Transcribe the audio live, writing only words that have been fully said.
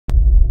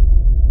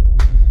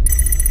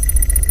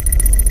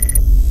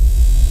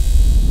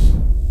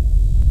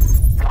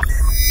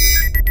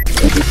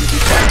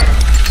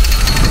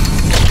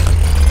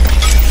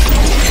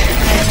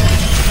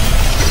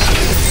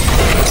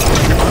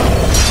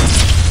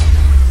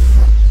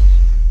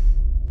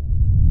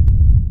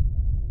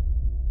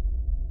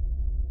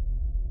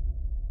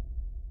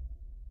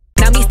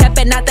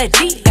a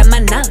G, got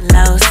my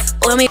nullos.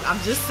 I'm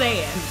just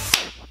saying.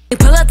 We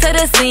pull up to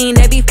the scene,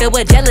 they be filled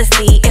with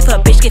jealousy. If a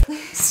bitch get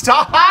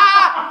stop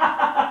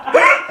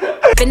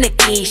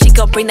finicky, she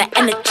gon' bring the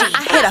energy.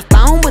 I hit a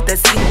phone with a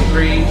Z.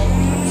 3,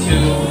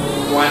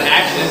 2, 1,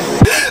 action.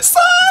 So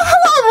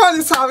hello everyone,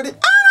 it's happening.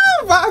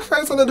 My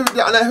friends, another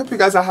video, and I hope you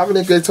guys are having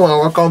a great time and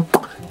welcome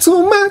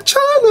to my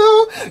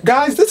channel.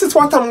 Guys, this is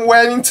what I'm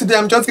wearing today.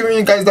 I'm just giving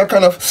you guys that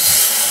kind of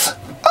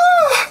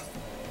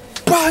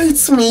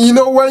bites me, you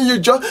know, when you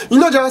just, you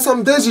know, there are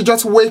some days you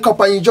just wake up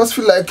and you just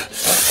feel like,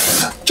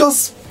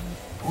 just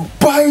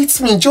bite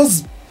me,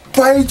 just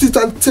bite it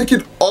and take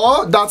it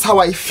all. That's how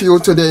I feel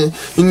today.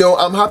 You know,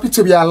 I'm happy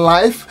to be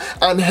alive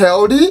and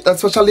healthy,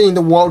 especially in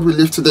the world we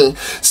live today.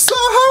 So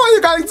how are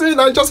you guys doing?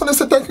 I just want to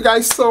say thank you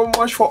guys so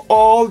much for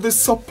all the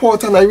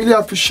support, and I really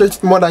appreciate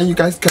it more than you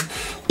guys can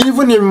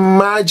even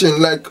imagine.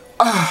 Like,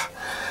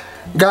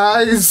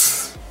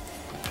 guys,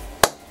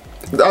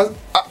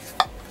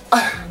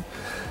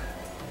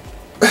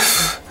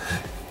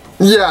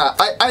 yeah,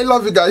 I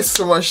love you guys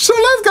so much. So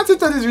let's get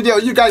into this video.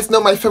 You guys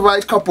know my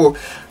favorite couple,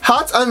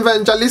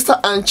 Evangelista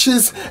and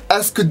CHIZ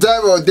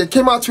Escudero. They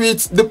came out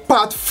with the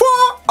part 4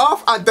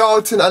 of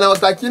Adulting, and I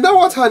was like, you know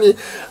what, honey,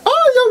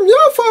 I am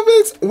your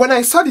favorite. When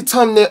I saw the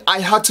thumbnail,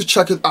 I had to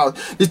check it out.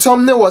 The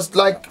thumbnail was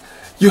like,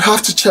 you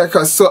have to check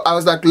us. So I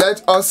was like,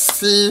 let us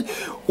see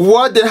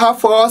what they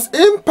have for us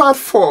in part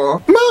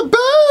 4. My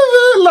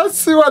baby, let's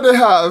see what they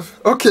have.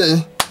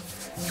 Okay.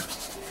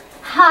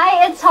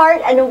 Hi, it's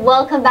Heart and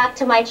welcome back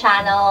to my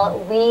channel.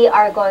 We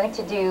are going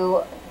to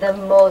do the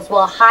most,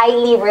 well,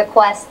 highly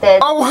requested.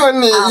 Oh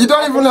honey, you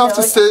don't even have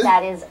to say.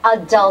 That is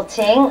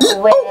Adulting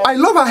with I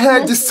love her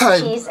hair this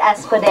time. CHIZ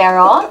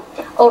Escudero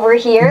over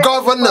here.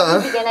 Governor.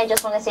 Before we begin, I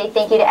just want to say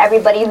thank you to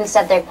everybody who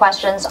sent their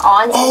questions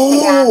on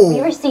Instagram.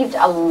 We received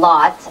a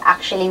lot.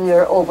 Actually, we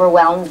were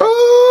overwhelmed.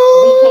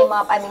 We came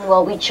up, I mean,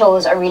 well, we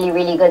chose a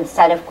really good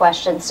set of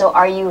questions. So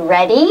are you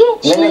ready,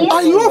 CHIZ?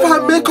 I love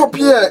her makeup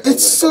here.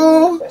 It's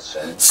so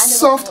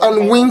soft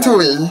and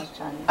wintry.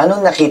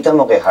 Anong nakita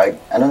mo kay Heart?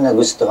 Anong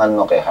nagustuhan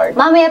mo kay Heart?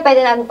 Mamaya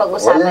pwede natin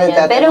pag-usapan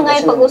yun. Pero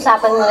ngayon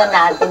pag-usapan muna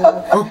natin.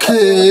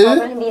 Okay.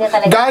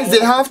 Guys, guys,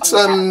 they have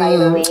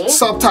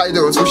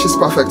subtitles, which is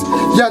perfect.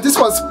 Yeah, this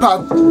was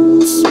part 2,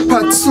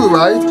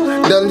 right?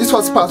 Then this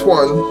was part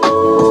 1.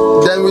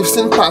 Then we've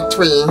seen part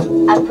 3.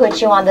 I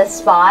put you on the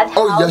spot.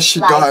 Oh yes, she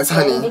does,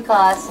 honey.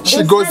 Because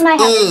she goes time I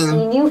haven't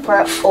seen you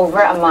for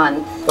over a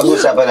month.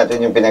 Pag-usapan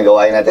natin yung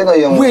pinagawain natin o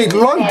yung... Wait,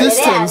 long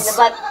distance.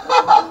 But,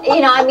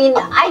 you know, I mean,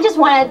 I just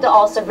wanted to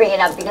also bring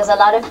it up because a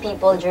lot of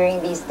people during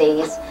these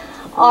days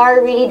are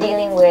really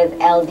dealing with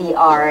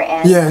LDR,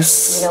 and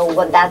you know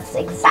what, that's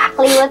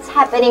exactly what's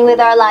happening with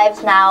our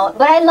lives now.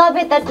 But I love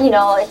it that, you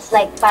know, it's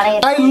like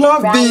I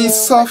love the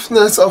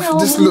softness of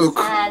this look.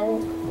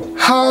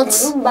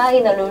 Hearts.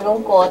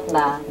 Nalulungkot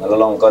ba?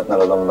 Nalulungkot,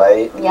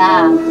 nalulumbay.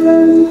 Yeah.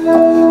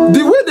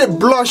 The way they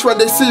blush when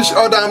they see each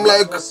other, I'm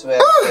like,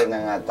 swerte na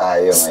nga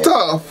tayo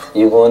stop.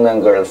 Yung unang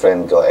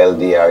girlfriend ko,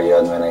 LDR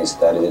yon when I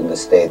studied in the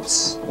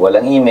States.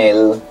 Walang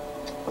email,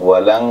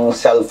 walang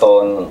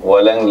cellphone,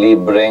 walang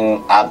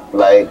libreng app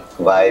like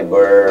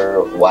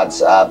Viber,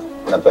 WhatsApp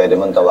na pwede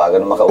mong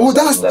tawagan makausap. Oh,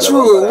 that's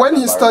true. When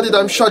he studied,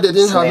 I'm sure they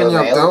didn't have any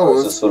of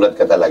those. Susulat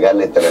ka talaga,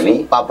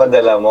 literally.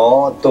 Papadala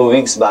mo 2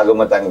 weeks bago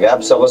matanggap.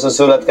 So kung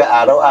susulat ka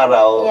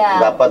araw-araw,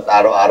 dapat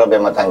araw-araw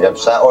may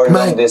matanggap siya. Or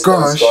long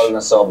distance call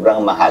na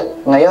sobrang mahal.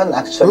 Ngayon,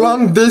 actually,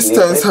 long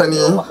distance, honey.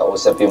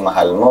 Makausap yung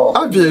mahal mo.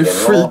 I'd be a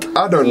freak.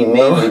 I don't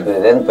email, know.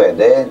 libre din,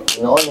 pwede.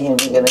 Noon,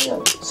 hindi ganun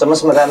yun. So mas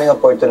maraming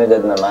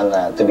oportunidad naman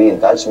na to be in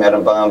touch.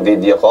 Meron pang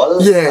video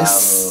call.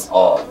 Yes.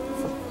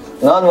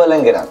 Noon,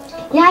 walang ganun.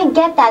 Yeah, I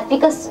get that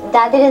because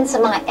dati din sa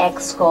mga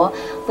ex ko,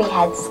 we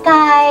had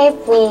Skype,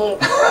 we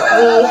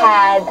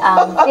had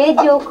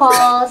video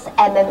calls,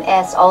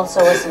 MMS also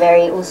was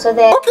very uso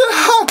there. Okay,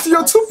 Heart,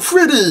 you're too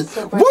pretty.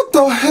 What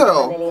the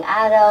hell?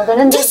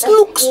 This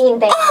looks... And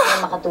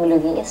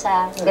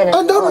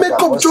that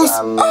makeup just...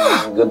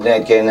 Good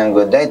night kayo ng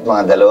good night,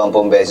 mga 20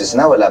 beses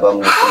na, wala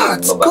pang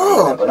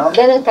go!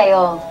 Ganun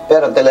kayo.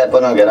 Pero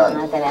telepono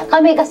ganon.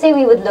 Kami kasi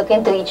we would look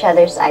into each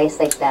other's eyes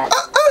like that.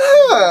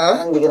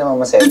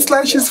 It's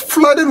like she's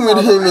flirting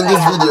with him in this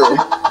video.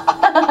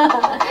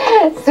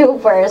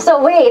 Super.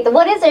 So wait,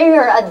 what is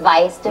your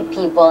advice to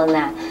people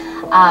na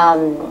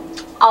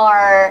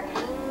are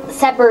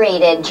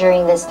separated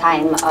during this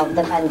time of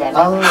the pandemic?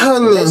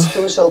 This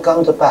too shall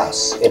come to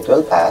pass. It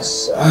will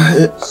pass.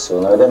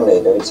 Sooner than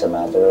later, it's a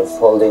matter of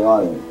holding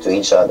on to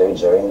each other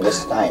during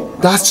this time.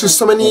 That's true.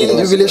 So many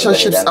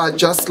relationships are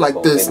just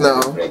like this now.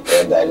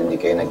 Dahil hindi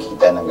kayo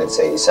nakita ng let's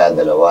say 1,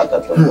 2,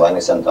 3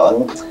 buwan, 1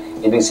 taon,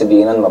 ibig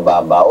sabihin nun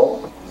mababaw.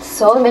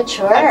 So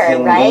mature,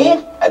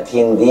 right? At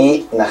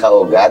hindi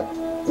nakaugat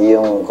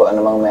yung kung ano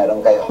mang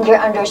meron kayo. Your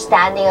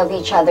understanding of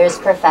each other's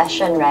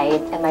profession,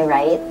 right? Am I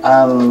right?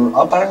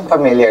 Parang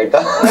familiar to.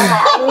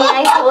 Yeah, I mean,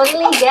 I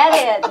totally get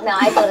it. No,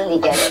 I totally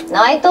get it.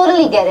 No, I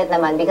totally get it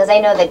naman because I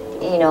know that,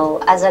 you know,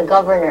 as a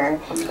governor,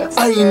 it's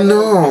like you're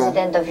the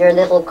president of your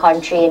little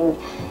country and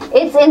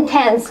It's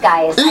intense,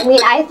 guys. I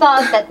mean, I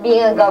thought that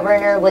being a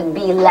governor would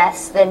be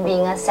less than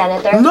being a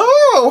senator. No,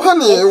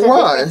 honey, it's why?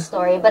 A different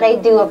story, but I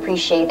do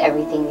appreciate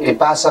everything.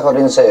 Ipasa ko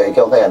rin sa'yo,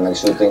 ikaw kaya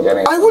nag-shooting ka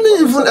rin. I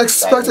wouldn't even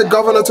expect a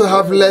governor to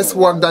have less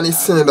work than a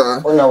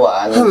senator.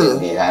 Unawaan,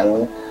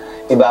 intindihan.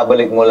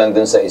 Ibabalik mo lang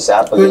dun sa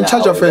isa. You're in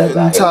charge of a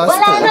task.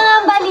 Wala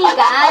nang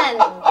balikan.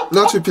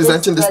 Not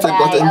representing the state,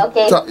 but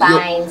okay,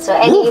 fine. So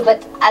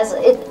but as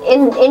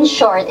in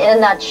short, in a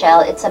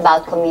nutshell, it's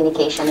about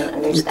communication and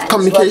understanding.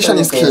 Communication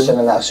is key.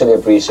 And actually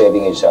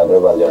appreciating each other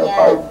while you're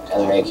apart,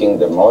 and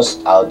making the most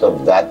out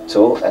of that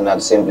too, and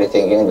not simply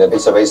thinking that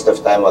it's a waste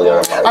of time while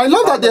you're apart. I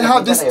love that they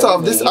have this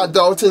stuff, this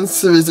adulting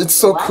series. It's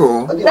so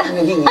cool.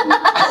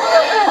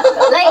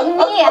 Like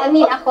me, I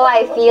mean,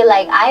 I feel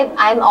like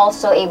I'm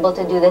also able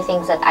to do the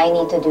things that I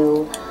need to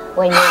do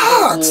when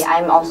you're busy.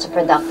 I'm also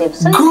productive.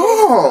 So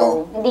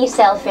the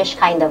selfish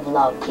kind of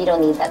love. You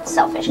don't need that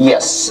selfish.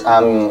 Yes,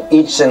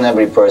 each and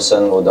every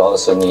person would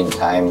also need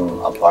time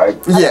apart.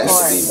 Yes,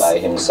 to be by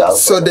himself.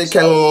 So they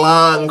can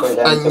learn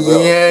and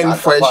yearn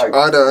for each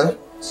other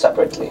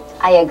separately.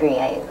 I agree.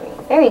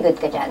 Very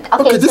good, Kajan.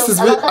 Okay, this is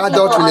real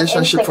adult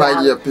relationship right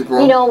here, people.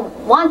 You know,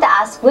 want to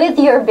ask with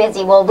your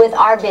busy, well, with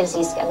our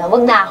busy schedule.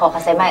 Wag na ako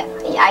kasi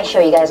I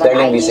show you guys on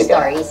IG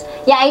stories.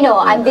 Yeah, I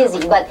know, I'm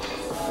busy, but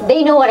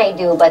they know what I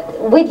do. But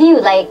with you,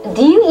 like,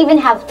 do you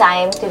even have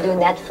time to do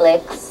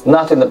Netflix?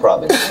 Not in the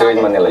province. Here in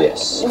Manila,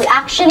 yes.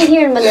 Actually,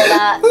 here in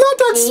Manila, not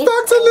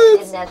expecting it.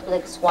 We did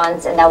Netflix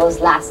once, and that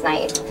was last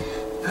night.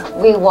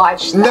 We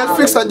watched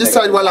Netflix. I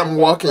decide while I'm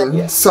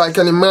walking, so I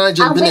can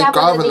imagine being a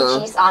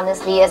governor. CHIZ,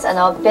 honestly, is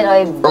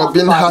Pinoy or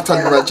being hot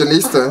and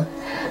Evangelista.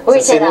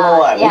 Which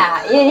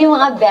yeah, yun yung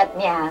mga bet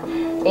niya.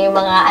 Yung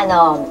mga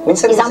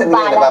isang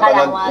bala ka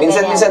lang.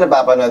 Minsan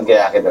napapanood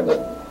kaya kita doon.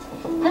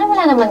 Parang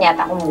wala naman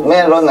yata akong movie.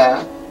 Meron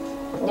na.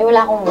 Hindi,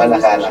 wala akong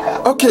movie.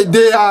 Okay,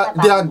 they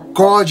are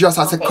gorgeous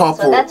as a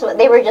couple. So that's what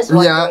they were just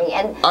wondering.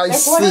 And I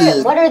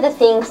see. What are the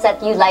things that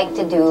you like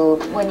to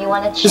do when you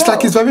want to chill? It's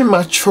like it's very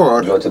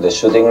mature. Go to the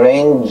shooting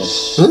range.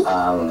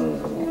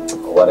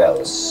 What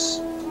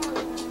else?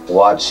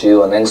 Watch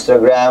you on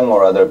Instagram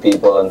or other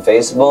people on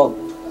Facebook.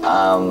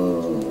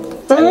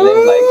 And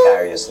live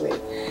vicariously.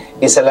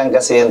 Isa lang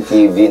kasi yung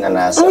TV na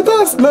nasa. Oh,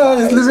 that's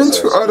nice. Living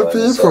through other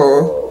people.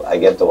 So I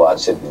get to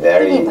watch it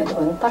very.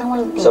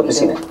 So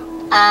piscina.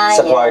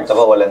 Sa kwarto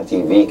ko walang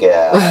TV,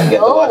 kaya I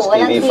get to watch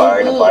TV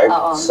far and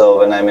apart.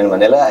 So when I'm in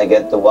Manila, I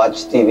get to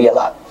watch TV a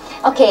lot.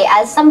 Okay,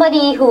 as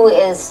somebody who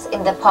is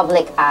in the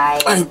public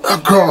eye, a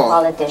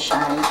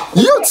politician,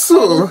 you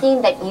too. Anything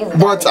that you've done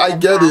but I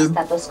get it.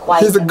 That was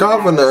quite He's a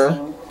governor.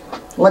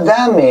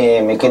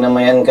 Madami. May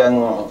kinamayan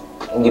kang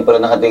hindi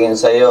pala nakatingin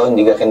sa'yo,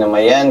 hindi ka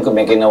kinamayan. Kung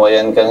may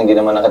kinawayan kang hindi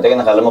naman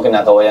nakatingin, nakala mo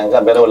kinakawayan ka,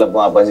 pero wala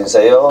pumapansin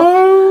sa'yo.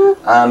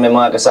 May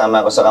mga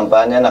kasama ko sa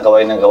kampanya,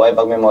 nakaway ng kaway.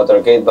 Pag may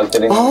motorcade, pag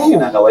tinignan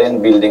kinakawayan,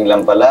 building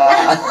lang pala.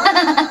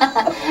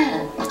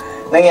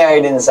 Nangyari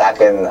din sa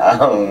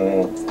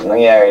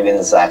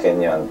akin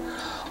yun.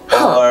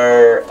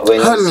 Or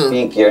when you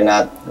speak, you're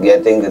not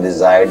getting the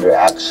desired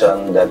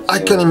reaction that I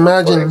can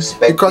imagine,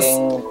 because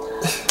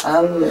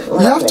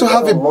you have to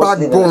have a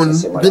backbone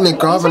being a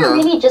governor. These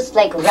are really just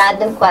like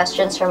random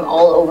questions from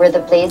all over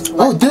the place.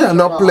 Oh, they are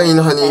not playing,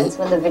 honey.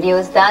 When the video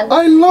is done.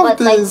 I love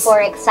this. But like,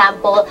 for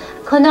example,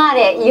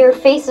 kunwari, you're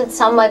faced with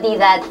somebody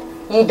that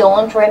you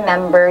don't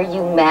remember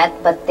you met,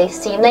 but they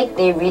seem like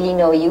they really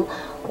know you.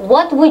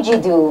 What would you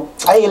do?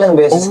 Ay, ilang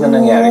beses na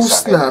nangyari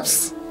sa akin.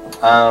 Snaps.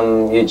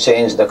 You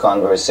change the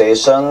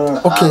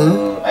conversation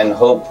and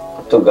hope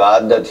to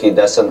God that He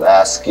doesn't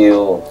ask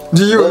you,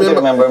 do you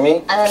remember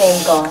me? Anong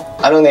name ko?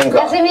 Anong name ko?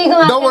 Kasi may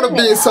gumagano. Don't want to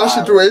be in such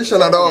situation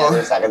at all.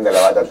 Sa akin,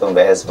 2-3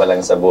 beses pa lang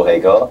sa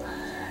buhay ko.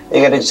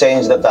 You gotta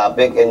change the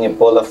topic and you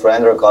pull a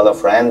friend or call a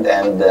friend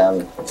and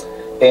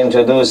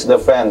introduce the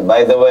friend.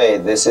 By the way,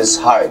 this is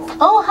Hart.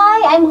 Oh,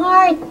 hi, I'm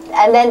Hart.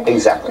 And then,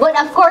 exactly. But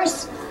of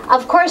course,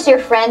 your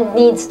friend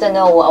needs to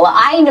know. Well,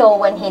 I know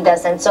when he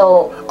doesn't.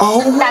 So,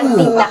 tag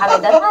team na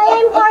kami doon. Hi,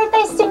 I'm Hart.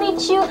 Nice to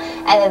meet you.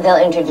 And then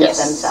they'll introduce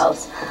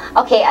themselves.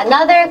 Okay,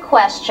 another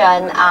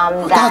question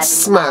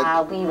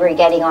that we were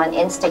getting on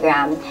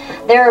Instagram.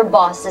 There are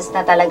bosses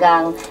na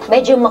talagang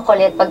medyo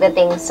makulit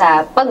pagdating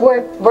sa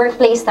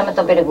workplace naman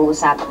ito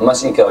pinag-uusapan.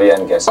 Mas ikaw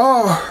yan kasi.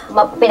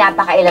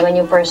 Pinapakailaman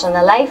yung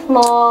personal life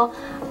mo.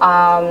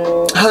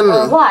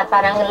 Or what?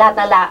 Parang lahat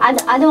na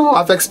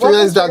I've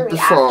experienced that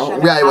before,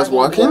 where I was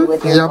working.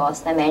 With your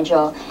boss na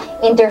medyo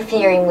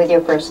interfering with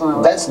your personal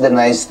life. That's the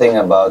nice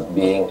thing about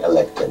being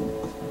elected.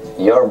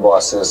 Your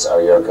bosses are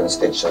your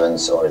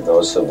constituents or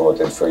those who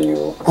voted for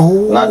you,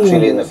 not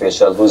really an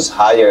official who's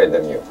higher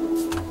than you.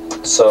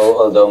 So,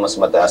 although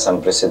mas mataas ang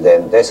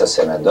presidente, sa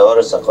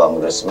senador, sa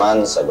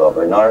congressman, sa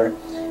governor,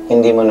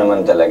 hindi mo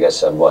naman talaga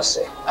siya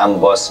boss eh. Ang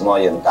boss mo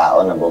yung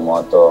tao na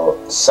bumoto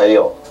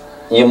sa'yo.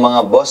 Yung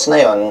mga boss na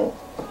yon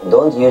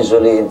don't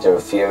usually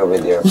interfere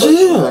with your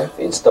personal life.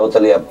 It's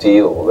totally up to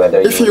you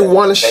whether you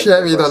want to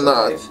share it or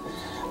not.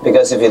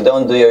 Because if you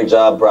don't do your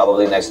job,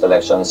 probably next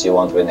elections you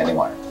won't win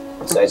anymore.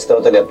 So it's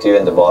totally up to you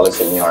and the ball is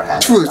in your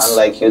hands.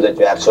 Unlike you that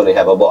you actually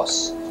have a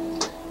boss.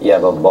 You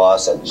have a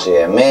boss at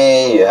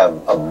GMA, you have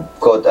a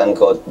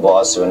quote-unquote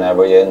boss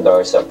whenever you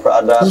endorse a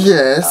product.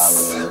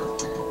 Yes.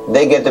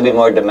 They get to be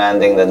more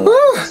demanding than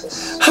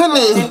bosses.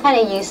 Honey! I'm kind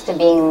of used to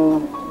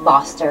being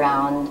bossed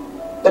around.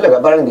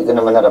 Talaga, parang hindi ko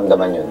naman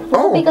naramdaman yun.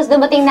 Oh. Because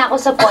dumating na ako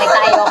sa point na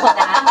ayoko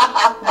na.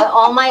 But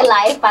all my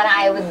life, parang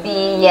I would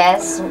be,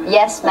 yes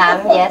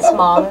ma'am, yes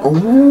mom.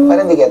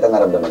 Parang hindi kita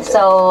naramdaman.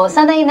 So,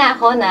 sanay na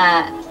ako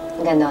na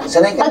ganon.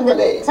 Sanay ka pala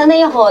eh.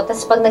 Sanay ako,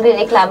 tapos pag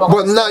nagre-reklamo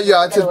ko. But now you're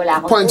at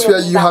a point where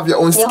you have your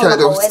own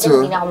schedules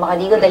too. Hindi na ako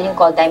makaligo dahil yung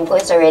call time ko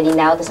is already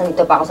now. Tapos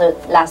nandito pa ako sa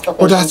last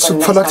location. Oh, that's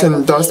true. Product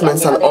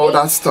endorsements and all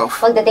that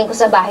stuff. Pagdating ko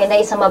sa bahay na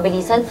isang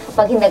mabilisan,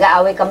 pag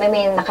nag-aaway kami,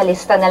 may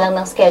nakalista na lang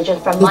ng schedule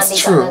from Monday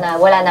to ano na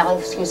wala na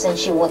akong excuse and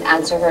she won't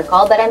answer her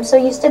call. But I'm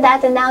so used to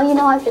that and now, you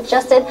know, I've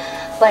adjusted.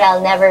 But I'll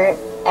never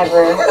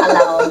ever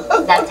allow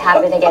that to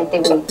happen again to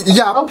me.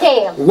 Yeah.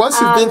 Okay. Once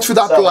you've been through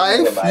that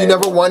life, you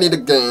never want it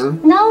again.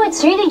 No,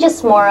 it's really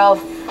just more of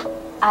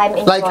I'm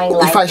enjoying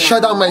life. If I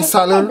shut down my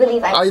salon,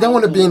 I don't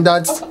want to be in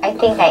that. I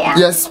think I am.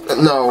 Yes.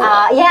 No.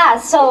 Yeah.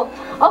 So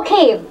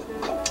okay.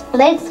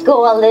 Let's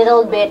go a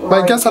little bit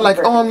more. My guests are like,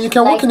 you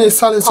can work in a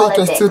salon so you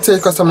can still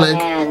take us some like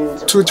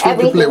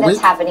 2-3 people a week. Everything that's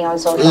happening on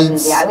social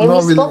media. I mean,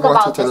 we spoke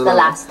about this the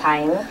last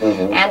time,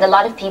 and a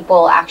lot of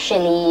people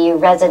actually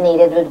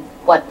resonated with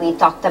what we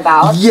talked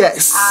about.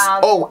 Yes.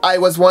 I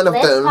was one of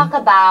them. Let's talk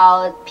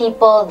about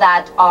people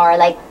that are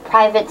like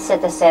private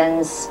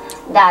citizens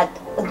that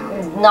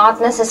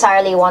not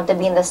necessarily want to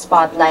be in the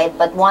spotlight,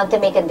 but want to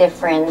make a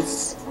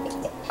difference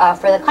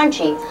for the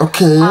country.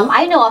 Okay.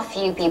 I know a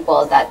few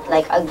people that,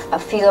 like a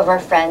few of our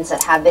friends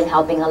that have been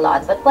helping a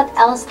lot, but what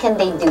else can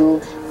they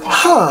do to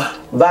help?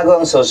 Bago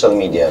ang social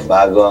media,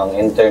 bago ang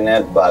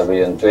internet, bago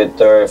yung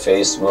Twitter,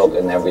 Facebook,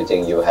 and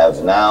everything you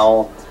have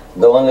now,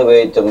 the only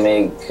way to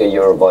make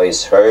your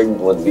voice heard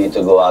would be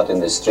to go out in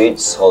the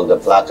streets, hold a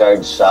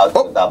placard, shout at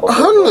the top of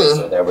your voice,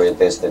 whatever it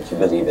is that you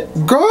believe in.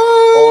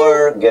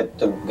 Or get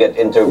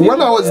interviewed when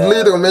I was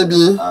little,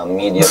 maybe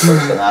media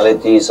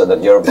personality so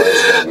that your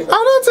voice can be heard. I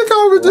don't think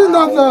I'll be doing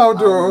that now,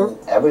 though.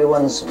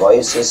 Everyone's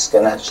voices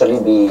can actually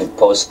be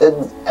posted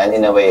and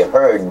in a way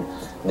heard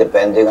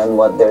depending on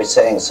what they're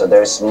saying. So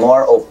there's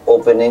more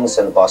openings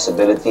and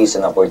possibilities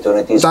and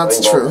opportunities. That's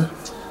true.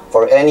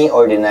 For any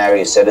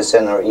ordinary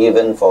citizen or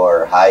even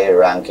for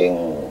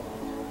high-ranking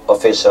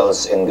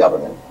officials in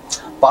government.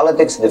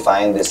 Politics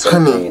define this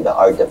simply the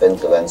art of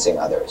influencing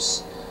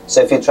others. So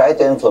if you try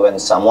to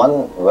influence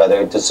someone,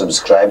 whether to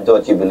subscribe to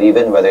what you believe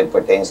in, whether it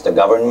pertains to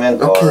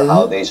government or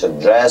how they should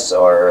dress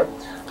or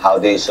how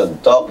they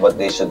should talk, what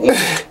they should eat,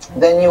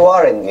 then you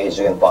are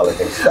engaging in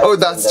politics.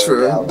 That's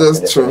true.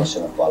 That's true.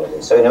 Of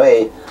politics. So in a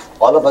way,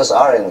 all of us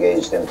are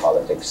engaged in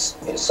politics.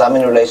 Some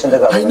in relation to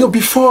government. I know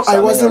before I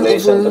wasn't in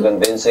relation to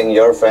convincing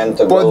your friend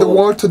to go the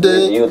world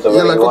today, with you to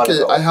you're where like, you want okay,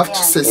 to go. I have to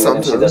say Even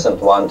something. If she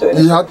doesn't want to.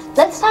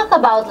 Let's talk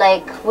about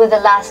like with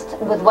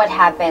what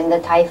happened,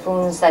 the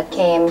typhoons that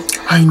came.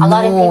 I know, a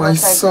lot of people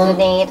started to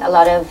donate. A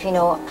lot of,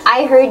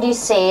 I heard you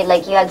say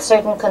like you had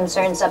certain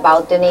concerns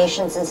about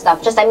donations and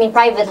stuff. Just, I mean,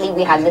 privately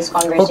we had this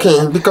conversation.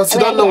 Okay, because you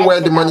don't know where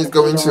the money is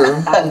going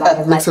to.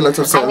 Makes a lot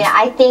of sense. I mean,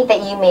 I think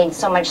that you made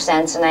so much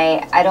sense, and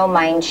I don't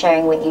mind sharing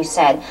what you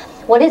said.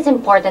 What is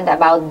important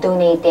about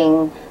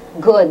donating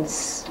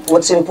goods?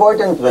 What's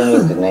important when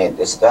you donate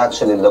is to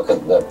actually look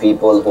at the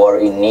people who are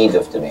in need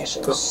of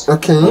donations.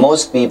 Okay.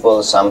 Most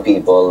people, some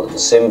people,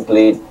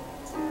 simply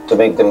to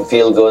make them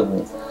feel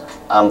good,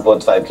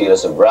 put 5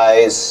 kilos of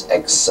rice,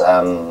 X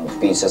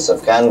pieces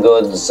of canned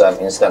goods,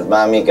 instant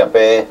mami,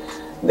 kape,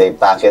 they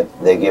pack it,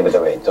 they give it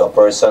away to a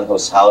person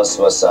whose house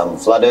was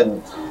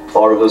flooded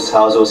or whose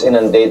house was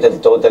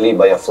inundated totally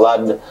by a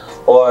flood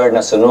or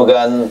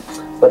nasunugan.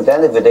 But at the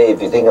end of the day,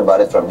 if you think about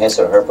it from his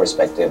or her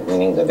perspective,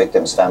 meaning the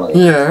victim's family,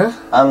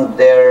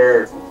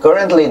 they're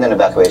currently in an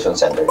evacuation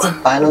center.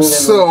 Paano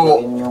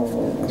so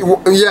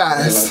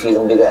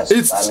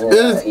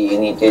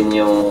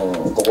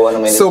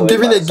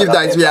giving a gift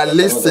that is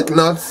realistic,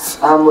 not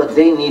what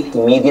they need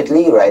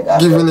immediately right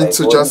after giving it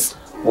to just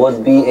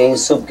would be a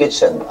soup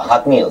kitchen, a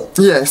hot meal.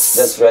 Yes.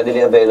 That's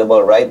readily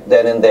available right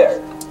then and there.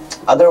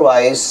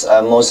 Otherwise,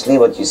 mostly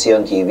what you see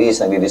on TV is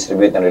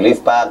nagdi-distribute ng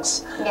relief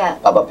packs,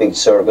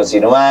 papa-picture kung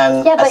sino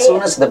man. As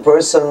soon as the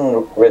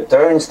person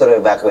returns to the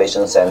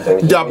evacuation center,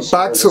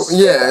 back to,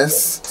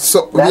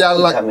 so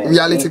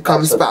reality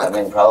comes back.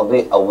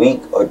 Probably a week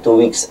or 2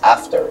 weeks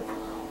after.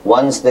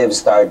 Once they've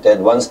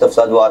started, once the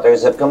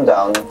floodwaters have come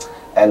down,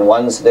 and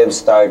once they've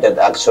started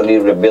actually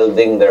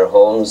rebuilding their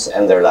homes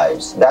and their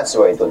lives, that's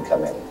where it would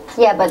come in.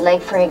 Yeah, but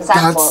like for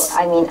example,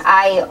 I mean,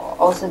 I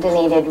also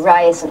donated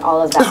rice and all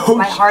of that.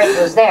 My heart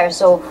was there.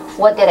 So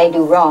what did I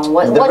do wrong?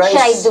 What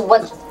should I do?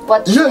 What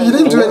you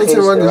didn't do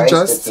anything wrong. The rice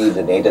that we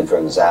donated, for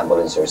example,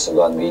 in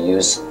Sorsogon, we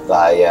used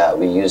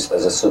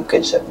as a soup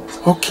kitchen.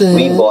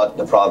 Okay.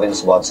 The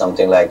province bought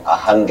something like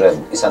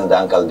 100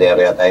 isandang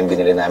kaldera. Tayo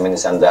binili namin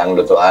isandang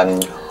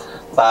lutuan.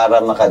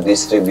 para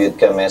makadistribute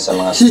kami sa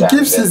mga he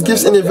gives his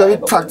gifts in a very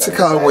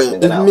practical way.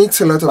 It makes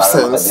a lot of para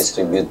sense.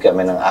 makadistribute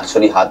kami ng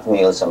actually hot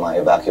meals sa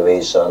mga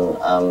evacuation.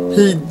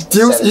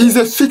 He's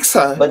a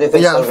fixer. But if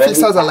it's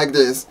fixers are like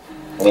this.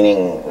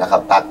 Meaning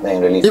nakapack na yung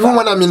relief Even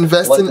pack. when I'm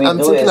investing,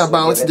 I'm thinking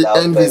about the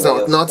end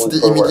result, not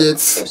the immediate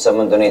if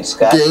someone donates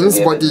cash,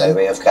 gains, give but it by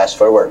way of cash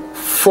for work.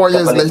 4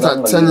 years later,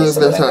 10 years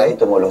later.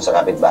 Tumulong sa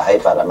kapitbahay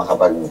para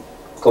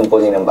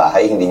makapag-kumpuni ng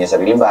bahay, hindi niya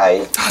sariling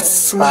bahay.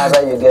 That's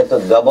para you get to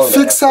double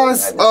the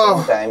fixers. effort. At the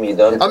same time, you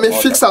don't I'm a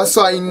fixer,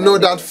 so I know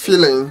that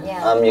feeling.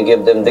 you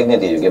give them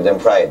dignity, you give them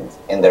pride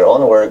in their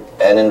own work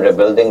and in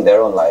rebuilding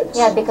their own lives.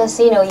 Yeah, because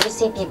you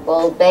see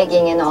people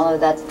begging and all of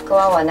that.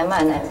 Kawawa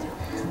naman.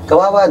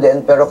 Kawawa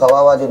din, pero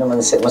kawawa din naman,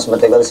 mas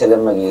matagal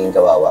silang magiging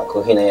kawawa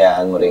kung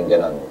hinayaan mo rin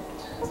ganun.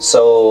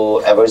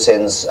 So, ever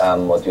since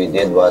what we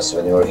did was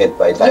when we were hit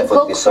by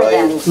Typhoon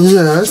Tisoy,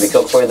 we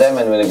cook for them,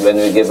 and when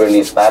we give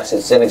relief packs,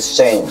 it's in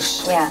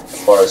exchange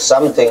for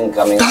something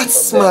coming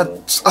from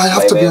them. I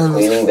have to be honest.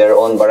 Cleaning their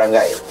own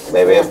barangay,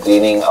 by way of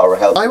cleaning our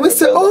health. I would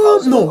say,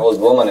 oh no, old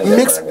woman in their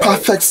makes barangay,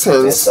 perfect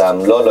sense. This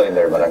lolo in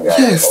their barangay,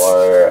 yes.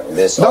 or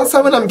this. That's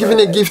why when I'm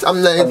giving a gift,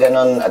 I'm like,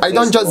 I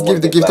don't just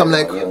give the gift. I'm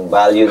like,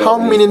 how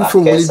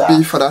meaningful will it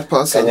be for that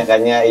person?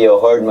 Kanya-kanya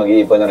i-hoard,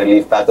 mag-iipon ng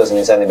relief pack, tapos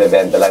minsan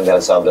ibebenta lang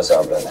dahil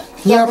sobra-sobra na.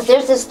 Yeah, but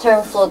there's this term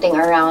floating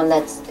around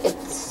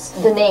it's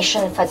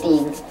donation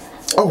fatigue.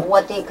 Oh.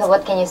 What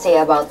can you say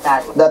about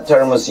that? That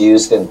term was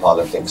used in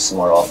politics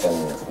more often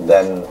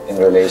than in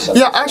relations.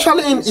 Yeah,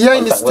 actually, in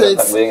the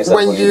States,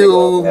 when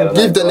you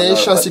give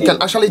donations, you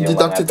can actually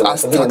deduct it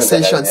as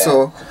taxation.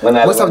 So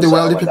most of the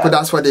wealthy people,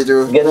 that's what they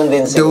do.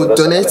 They'll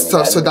donate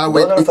stuff so that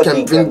way it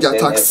can bring their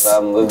tax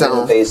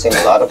down.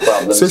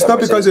 So it's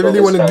not because they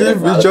really want to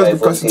give, it's just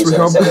because it will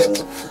help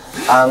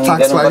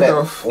tax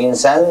write-off.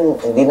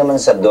 Minsan, hindi naman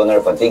sa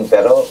donor fatigue,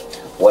 pero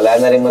wala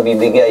na rin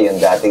mabibigay yung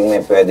dating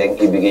may pwedeng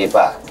ibigay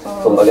pa.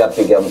 Kumbaga,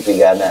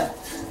 pigang-piga na.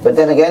 But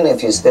then again,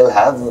 if you still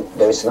have,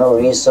 there's no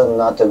reason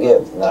not to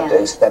give, not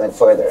to extend it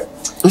further.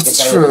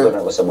 It's true.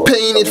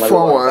 Paying it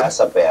forward.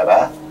 Sa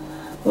pera,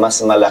 mas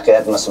malaki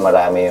at mas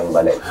marami yung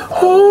balik.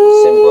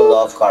 Simple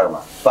law of karma.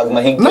 Pag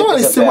mahigpit ka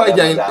sa pera,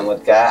 magamot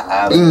ka,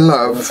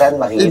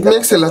 minsan makikita it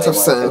makes a lot of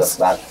sense.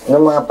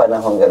 Noong mga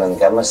panahon ganun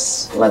ka,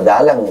 mas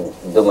madalang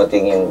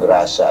dumating yung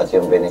grasya at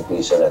yung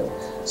benepisyo rin.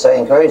 So I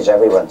encourage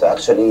everyone to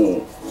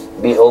actually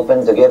be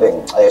open to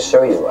giving. I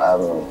assure you,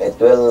 it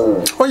will.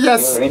 Oh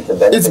yes,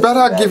 it's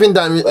better giving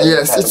than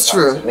yes. It's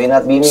true. It may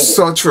not be immediate.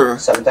 So true.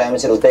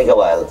 Sometimes it'll take a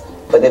while,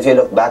 but if you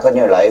look back on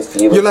your life,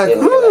 you will realize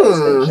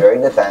that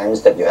during the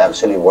times that you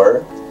actually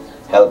were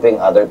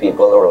helping other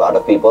people or a lot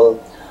of people,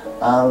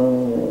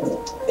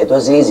 it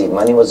was easy.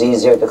 Money was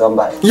easier to come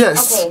by.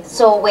 Yes. Okay,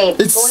 so wait.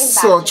 It's going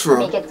back so true.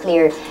 To make it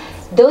clear,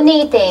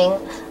 donating.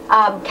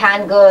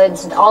 Canned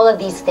goods and all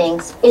of these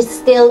things is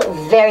still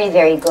very,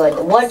 very good.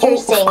 What you're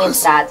saying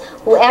is that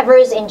whoever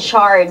is in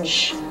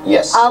charge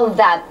of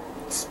that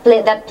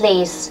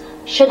place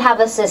should have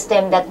a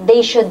system that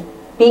they should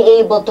be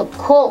able to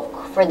cook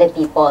for the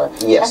people.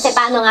 Yes. Kasi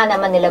paano nga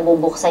naman nila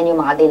bubuksan yung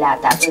mga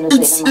dilata at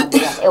lunukin ng mga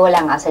bigas? Wala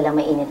nga silang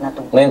mainit na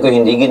tubig. Ngayon, kung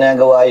hindi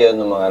ginagawa yun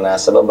ng mga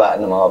nasa baba,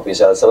 ng mga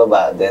opisyal sa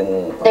baba,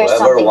 then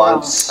whoever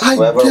wants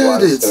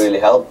to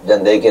really help,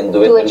 then they can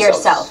do it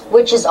themselves. Yourself,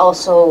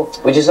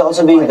 which is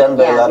also being done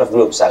by a lot of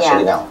groups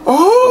actually now.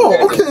 Oh,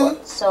 okay.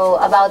 So,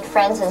 about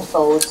friends and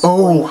foes.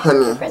 Oh,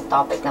 honey. Different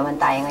topic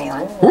naman tayo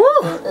ngayon.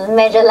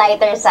 Medyo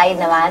lighter side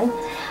naman.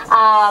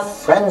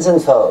 Friends and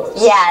foes.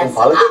 Yes. In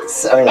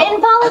politics or not? In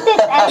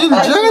politics and in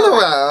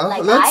general,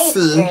 like let's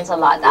see. I experience a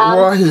lot.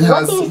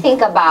 What do you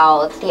think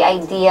about the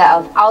idea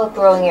of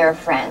outgrowing your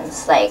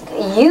friends? Like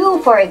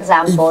you, for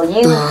example,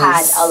 you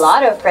had a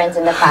lot of friends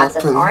in the past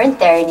that aren't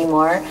there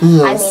anymore.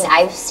 Yes. I mean,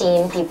 I've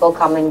seen people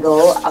come and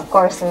go. Of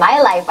course, in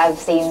my life,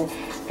 I've seen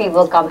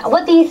people come.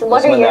 What are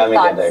your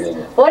thoughts?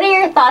 What are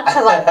your thoughts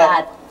about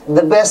that?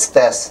 The best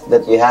test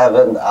that you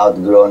haven't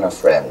outgrown a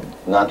friend,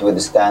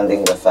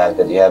 notwithstanding the fact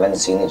that you haven't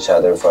seen each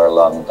other for a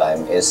long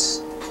time,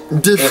 is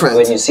different.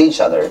 When you see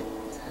each other,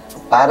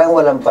 parang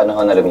walang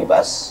panahon na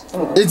lumipas.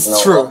 It's no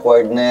true.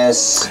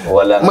 Awkwardness,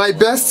 walang... My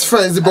best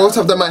friends,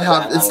 both of them I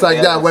have, it's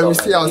like that. When we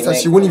see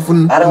ourselves, you wouldn't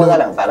even parang know. Wala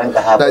lang, parang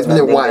kahapon That's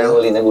been a while.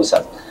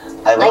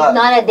 Like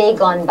not a day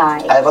gone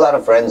by. I have a lot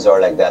of friends who are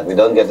like that. We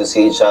don't get to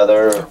see each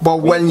other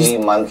weekly,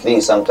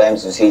 monthly.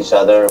 Sometimes we see each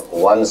other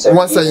once a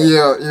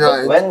year.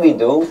 Right. But when we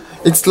do,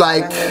 it's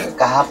like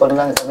kahapon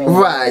lang kami.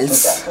 Right.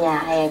 Yeah,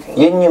 I agree.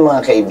 Yun yung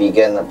mga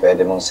kaibigan na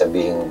pwede mong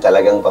sabihin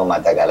talagang pang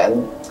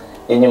matagalan.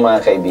 Yun yung mga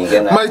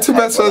kaibigan na... My two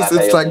best friends,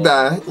 it's like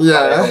that.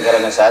 Yeah. Parehong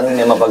karanasan,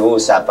 may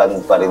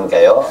mapag-uusapan pa rin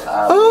kayo.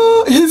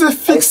 He's a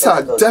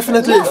fixer.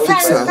 Definitely a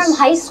fixer. Friends from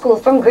high school,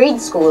 from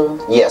grade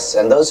school. Yes,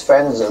 and those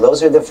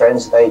are the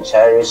friends that I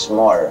cherish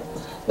more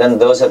than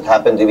those that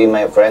happen to be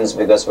my friends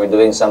because we're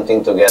doing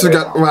something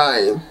together.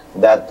 Right.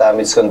 That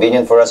it's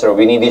convenient for us or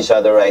we need each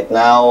other right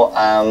now.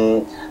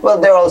 Well,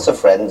 they're also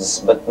friends,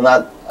 but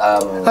not...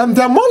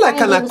 they're more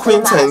like an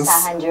acquaintance.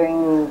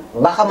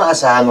 Baka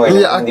maasahan mo.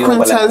 Yeah,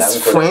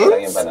 acquaintance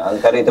friends.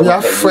 We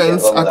have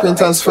friends,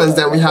 acquaintance friends,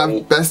 then we have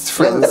best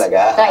friends.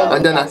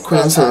 And then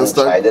acquaintance.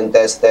 Tried and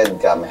tested,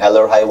 come hell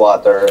or high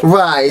water.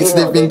 Right,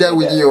 they've been there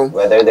with you.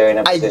 Whether they're in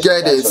a position to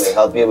actually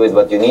help you with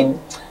what you need,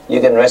 you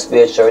can rest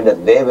be assured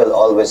that they will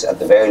always, at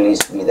the very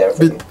least, be there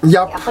for you.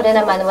 Yep. Ako din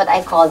naman, what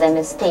I call them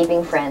is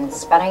taping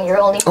friends. Parang you're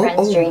only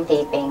friends during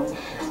taping.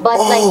 But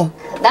like,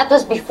 that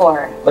was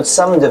before. But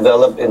some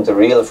developed into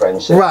real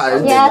friendships.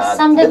 Right. Yeah,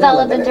 some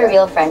developed into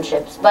real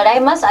friendships. But I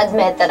must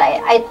admit that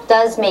it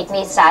does make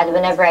me sad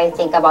whenever I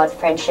think about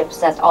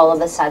friendships that all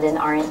of a sudden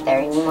aren't there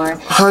anymore.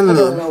 You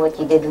don't know what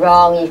you did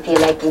wrong. You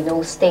feel like you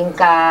don't stink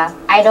ka.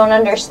 I don't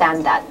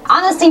understand that.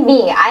 Honestly,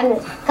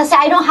 because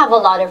I don't have a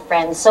lot of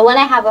friends. So when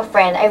I have a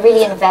friend, I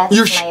really invest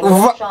my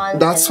emotions.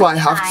 That's why I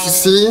have to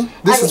see.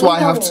 This is why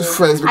I have two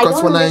friends,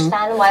 because when I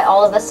understand why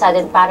all of a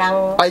sudden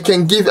parang I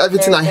can give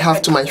everything I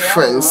have to my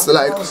friends,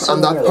 like I'm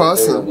that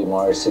person. You'll be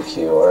more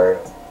secure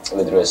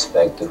with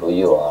respect to who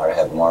you are,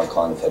 have more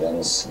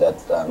confidence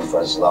that for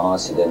as long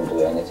as you didn't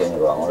do anything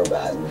wrong or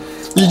bad,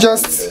 you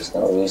just there's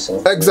no reason.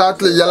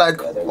 Exactly, you're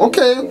like,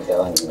 okay,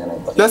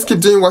 let's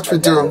keep doing what we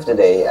do.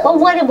 But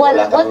what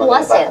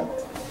was it?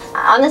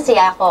 Honestly,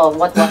 what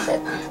was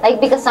it? Like,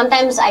 because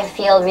sometimes I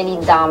feel really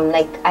dumb.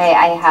 Like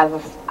I have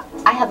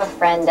a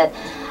friend that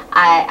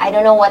I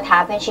don't know what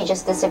happened. She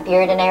just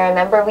disappeared, and I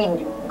remember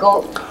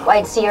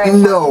I'd see her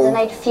in class, and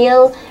I'd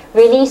feel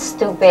really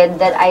stupid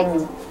that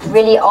I'd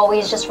really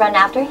always just run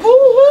after, hey,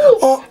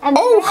 and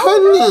then,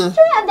 honey,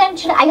 and then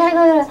I gotta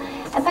go.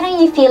 And parang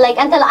you feel like,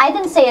 I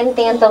didn't say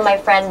anything until my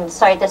friend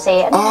started to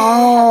say,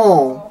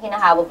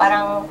 hinahabol,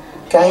 parang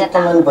kahit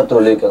naman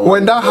patuloy kang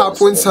when that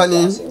happens,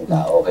 honey,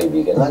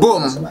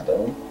 boom,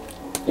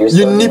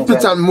 you nip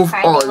it and move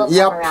on.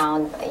 Yep.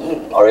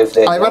 Or if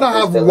they I'd rather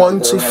have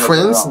 1, 2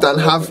 friends than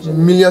have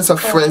millions of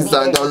friends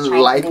that don't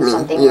like me.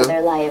 Yeah.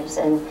 Their lives,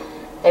 and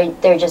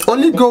they're just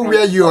only go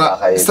where you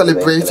are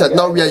celebrated,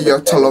 not where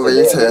you're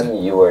tolerated.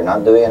 You were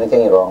not doing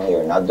anything wrong.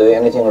 You're not doing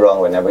anything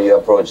wrong whenever you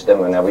approach them,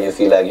 whenever you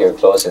feel like you're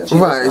close and she's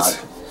not.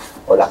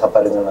 Wala ka pa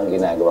rin naman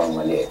ginagawang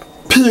mali.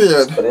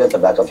 Period. Put it at the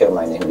back of your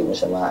mind, hindi mo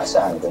siya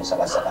maaasahan kung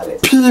sakasakali.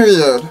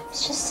 Period.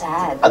 It's just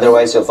sad.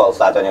 Otherwise, you'll fall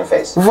flat on your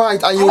face. Right,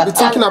 and you'll be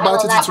thinking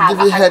about it to give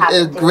you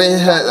headache, gray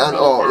head and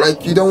all.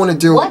 Like, you don't want to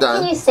deal with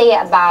that. What can you say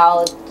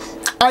about...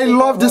 I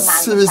love this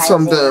series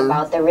from them.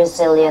 About the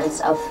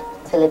resilience of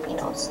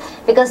Filipinos.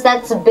 Because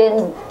that's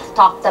been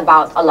talked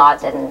about a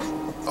lot, and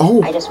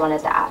I just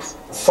wanted to ask.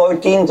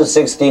 14 to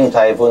 16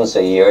 typhoons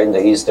a year in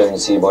the eastern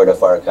seaboard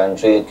of our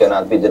country. It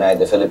cannot be denied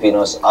the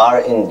Filipinos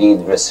are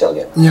indeed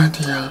resilient. Yeah,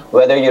 dear.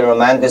 Whether you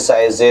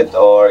romanticize it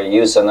or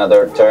use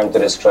another term to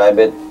describe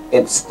it,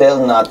 it's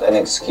still not an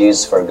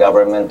excuse for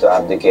government to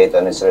abdicate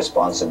on its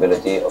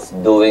responsibility of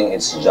doing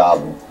its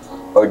job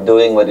or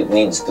doing what it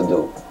needs to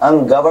do.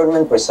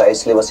 Government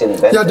precisely was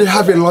invented. Yeah, they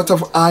have a lot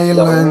of islands.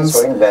 Governments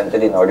were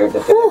invented in order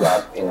to fill the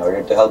gap, in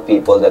order to help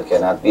people that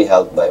cannot be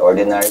helped by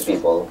ordinary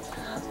people.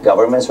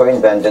 Governments were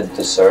invented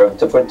to serve,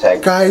 to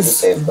protect, to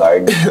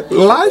safeguard.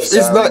 Life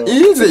is not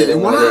easy.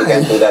 Why? You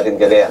can't do that in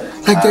Cagayan.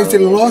 Like there's a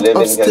lot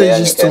of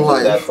stages to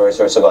life. You can't do that for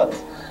Sorsogon.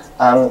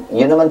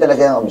 Yun naman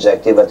talaga ang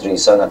objective at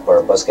reason at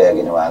purpose kaya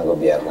ginawa ang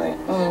gobyerno eh.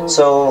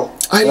 So,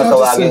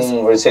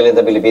 natawaging resilient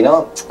na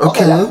Pilipino,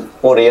 okay lang.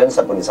 Puri yun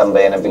sa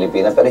sambayan ng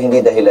Pilipina, pero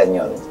hindi dahilan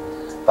yun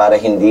para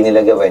hindi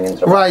nila gawin yung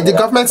trabaho. Right, the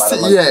government,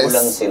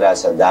 magkulang sila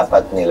sa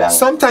dapat nilang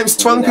sometimes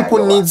strong people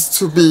needs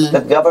to be...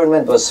 That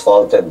government was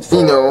faulted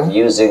for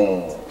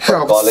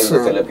calling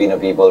the Filipino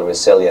people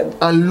resilient.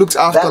 And looks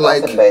after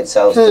that by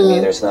itself, to me,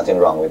 there's nothing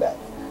wrong with that.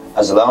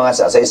 As long as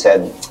I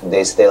said,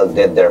 they still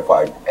did their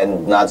part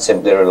and not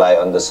simply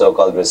rely on the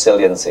so-called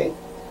resiliency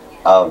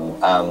of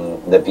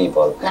the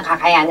people.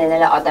 Nakakayanin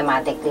nila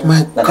automatically.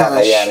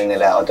 Nakakayanin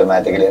nila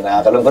automatically.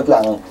 Nakakalungkot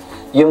lang.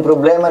 Yung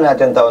problema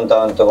natin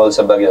taon-taon tungkol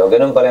sa bagyo,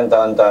 ganun pa rin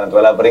taon-taon at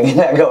wala pa rin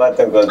ginagawa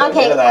tungkol.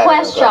 Okay,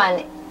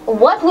 question.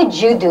 What would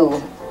you do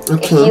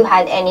if you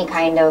had any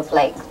kind of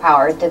like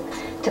power to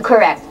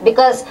correct?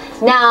 Because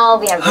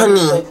now we have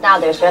now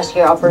there's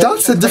rescue operations.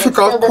 That's a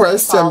difficult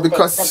question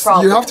because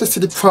you have to see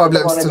the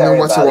problems to know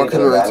what you're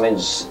working with.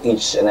 Damage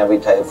each and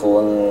every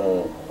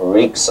typhoon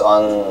wreaks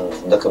on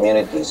the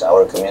communities,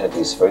 our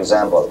communities. For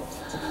example,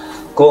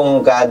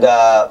 kung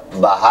kada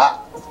baha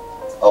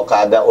o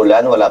kada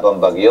ulan, wala pang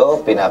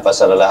bagyo,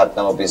 pinapasara lahat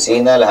ng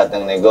opisina, lahat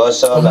ng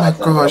negosyo, lahat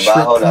ng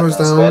trabaho, lahat ng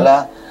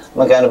eskwela,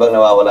 magkano bang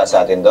nawawala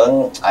sa atin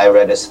doon? I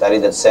read a study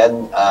that said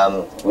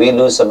we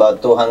lose about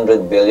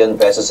 200 billion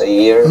pesos a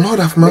year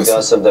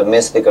because of the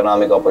missed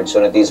economic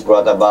opportunities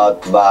brought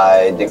about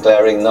by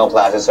declaring no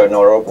classes or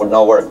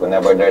no work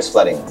whenever there's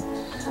flooding.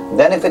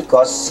 Then if it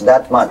costs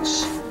that much,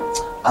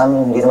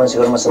 hindi naman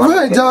siguro masama.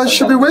 Right, there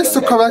should be ways to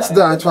correct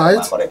that,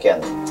 right?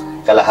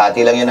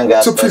 Kalahati lang yun ang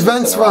gastos. To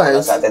prevent,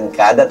 right? Sa atin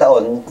kada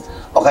taon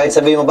O kahit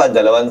sabihin mo ba,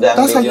 200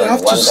 That's why you million,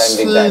 have to one-time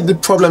big see time. the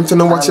problem to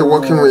know what you're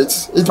working with.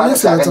 It Para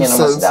makes a sa lot akin, of yun ang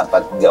mas sense.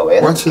 dapat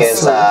gawin. What you Kesa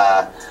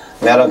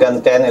say. meron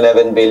kang 10,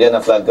 11 billion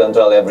na flood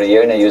control every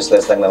year na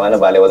useless lang naman, na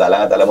baliwala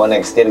lang at alam mo,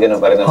 next year, ganun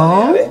pa rin ang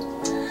nangyayari.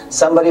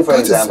 Somebody, for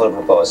example,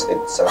 proposed,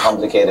 it's a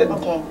complicated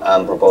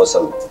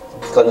proposal,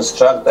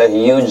 construct a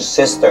huge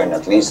cistern,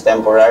 at least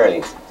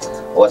temporarily.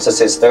 What's a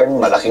cistern?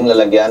 Malaking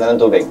lalagyanan ng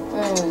tubig.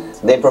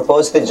 They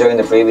proposed it during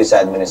the previous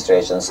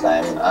administration's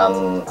time.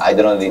 I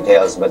don't know the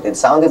details, but it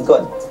sounded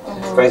good.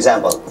 For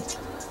example,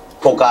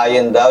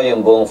 pukayin daw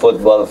yung buong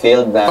football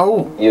field na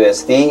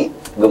UST,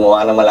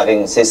 gumawa ng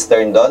malaking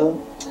cistern doon,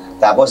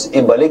 tapos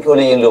ibalik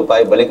uli yung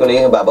lupa, ibalik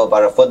uli yung ibabaw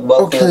para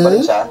football field pa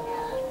rin siya.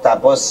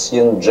 Tapos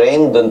yung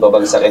drain doon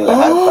pabagsakin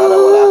lahat para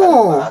wala ka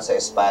ng paha sa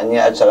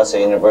Espanya at saka sa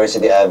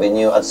University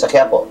Avenue at sa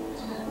Quiapo.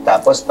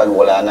 Tapos pag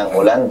wala ng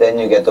ulan, then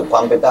you get to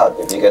pump it out.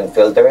 If you can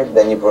filter it,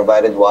 then you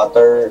provided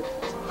water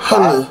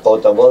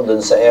potable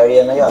dun sa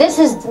area na yun. This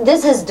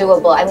is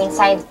doable. I mean,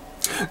 science.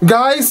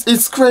 Guys,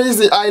 it's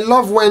crazy. I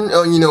love when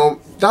you know.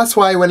 That's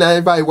why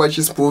whenever I watch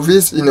these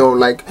movies, you know,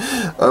 like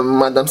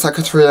Madam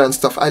Secretary and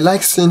stuff, I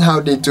like seeing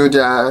how they do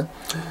their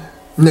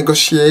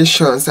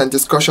negotiations and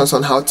discussions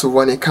on how to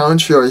run a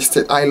country or a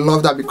state. I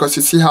love that because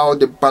you see how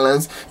they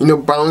balance, you know,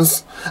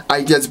 bounce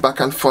ideas back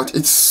and forth.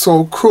 It's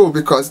so cool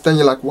because then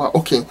you're like, wow,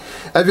 okay,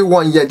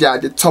 everyone here, they're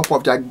at the top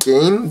of their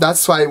game.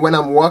 That's why when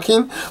I'm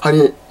working,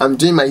 honey, I'm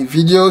doing my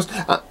videos,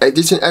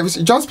 editing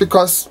everything, just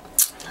because,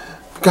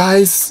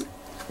 guys,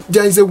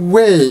 there is a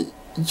way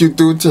you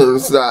do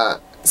things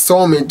that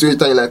someone may do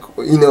it and you're like,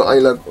 you know,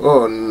 and you're like,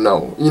 oh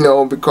no, you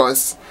know,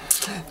 because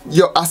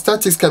your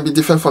aesthetics can be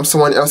different from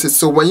someone else's.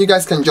 So when you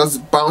guys can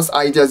just bounce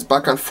ideas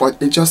back and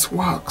forth, it just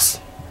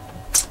works.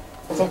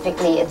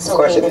 Specifically, it's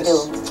okay to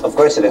do. Of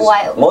course it is.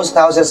 Why? Most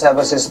houses have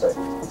a sister.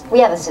 We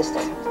have a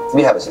sister.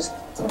 We have a sister.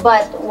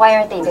 But why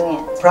aren't they doing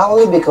it?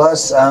 Probably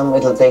because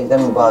it'll take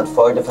them about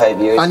 4 to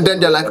 5 years. And then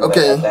they're like,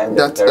 okay,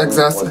 that's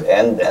exactly. Would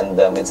end, and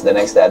it's the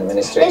next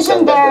administration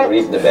Isn't that there, will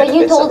reap the benefits. but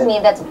you told me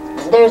that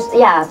there's,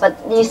 but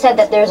you said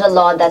that there's a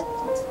law that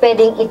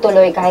pwedeng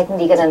ituloy kahit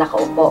hindi ka na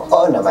nakaupo.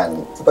 Oo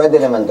naman.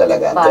 Pwede naman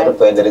talaga. Pero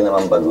pwede rin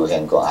naman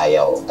baguhin kung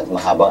ayaw. At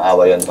mahabang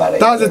awa yun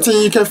para that's the thing,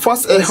 you can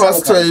force a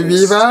horse to a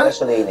river,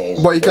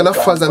 but you cannot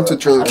force them to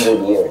drink.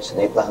 100 years.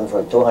 They plan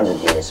for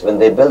 200 years. When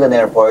they build an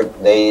airport,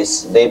 they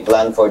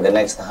plan for the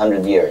next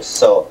 100 years.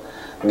 So,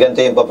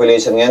 ganito yung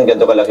population ngayon,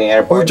 ganito kalaking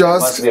airport. There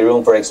must be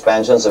room for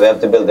expansion, so we have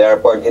to build the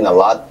airport in a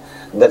lot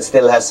that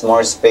still has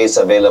more space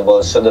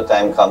available should the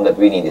time come that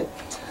we need it.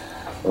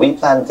 We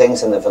plan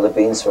things in the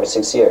Philippines for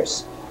 6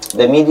 years.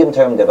 The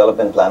medium-term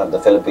development plan of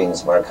the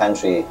Philippines, for our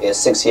country, is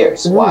 6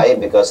 years. Why?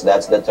 Because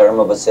that's the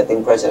term of a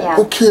sitting president. Yeah.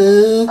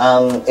 Okay.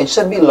 It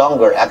should be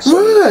longer,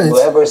 actually. Right.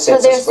 Whoever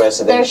sits as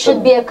president there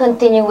should be a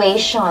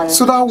continuation.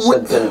 So that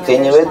should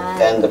continue it,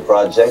 and the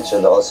project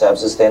should also have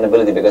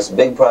sustainability, because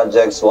big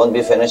projects won't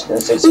be finished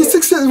in 6 years.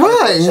 6 years,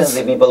 right?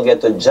 Unfortunately, people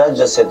get to judge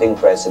a sitting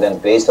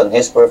president based on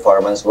his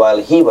performance while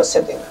he is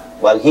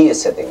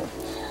sitting.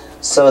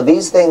 So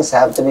these things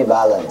have to be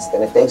balanced,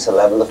 and it takes a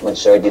level of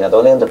maturity, not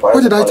only on the part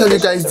What of did I tell you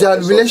guys? Their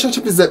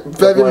relationship is a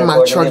very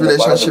mature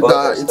relationship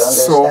that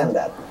it's so...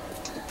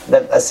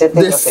 That a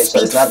sitting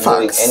official is not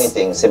doing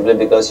anything simply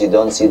because you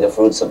don't see the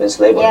fruits of his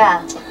labor.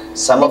 Yeah.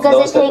 Some of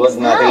those that would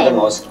matter the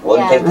most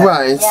won't take time.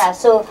 Right. Yeah,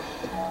 so...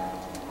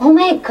 Oh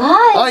my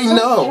God, I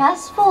know. So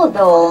stressful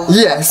though.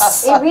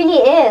 Yes. It really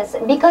is.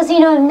 Because,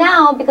 you know,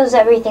 now, because of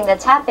everything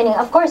that's happening,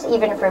 of course,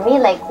 even for me,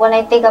 like, when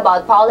I think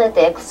about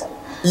politics...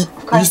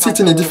 You sit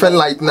in a different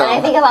light now. When I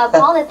think about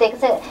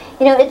politics,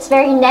 you know, it's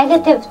very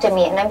negative to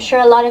me, and I'm sure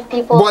a lot of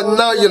people. But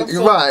now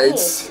you're right.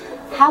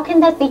 How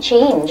can that be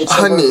changed? It's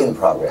a work in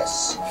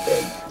progress.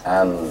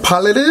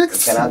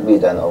 Politics? It cannot be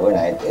done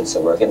overnight. It's a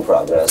work in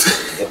progress.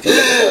 If you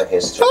look at our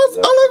history,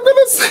 that's all I'm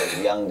gonna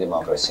say. Young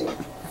democracy.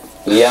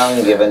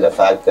 Young, given the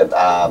fact that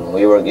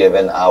we were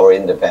given our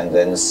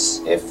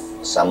independence. If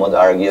some would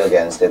argue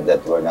against it,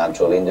 that we're not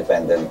truly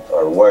independent,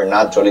 or were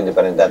not truly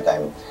independent at that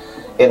time.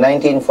 In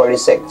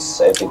 1946,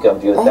 if you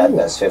compute that,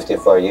 that's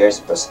 54 years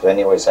plus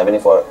 20, we're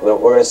 74.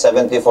 We're a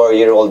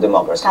 74-year-old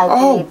democracy.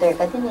 Calculator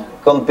ka din eh.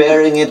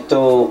 Comparing it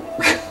to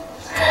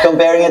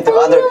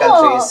other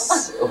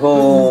countries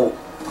who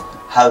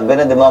have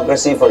been a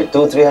democracy for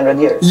 200-300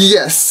 years.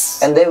 Yes.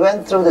 And they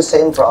went through the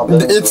same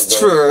problems. It's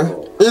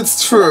true.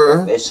 It's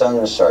true.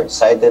 Vision,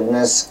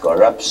 short-sightedness,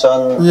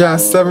 corruption. Yeah,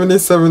 70.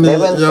 They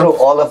went through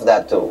all of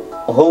that too.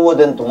 Who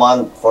wouldn't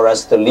want for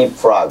us to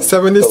leapfrog to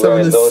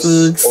where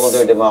those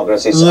older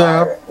democracies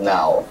are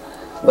now?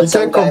 But you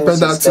can't compare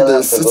that to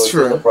this. It's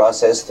true. The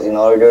process in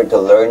order to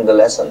learn the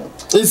lesson.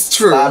 It's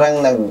true.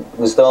 Parang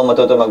gusto mo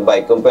matuto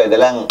magbike, kung pwede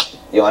lang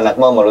yung anak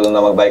mo marunong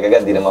na magbike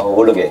agad, di na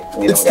mahuhulog eh.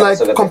 It's like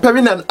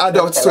comparing an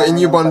adult to a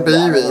newborn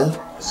baby.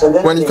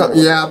 When it comes,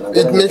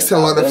 it makes a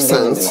lot of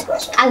sense.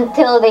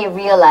 Until they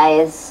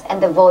realize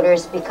and the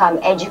voters become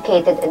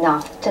educated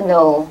enough to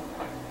know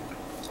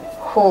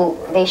who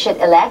they should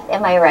elect,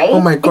 am I right?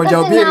 Oh my God,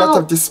 there'll be a lot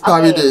of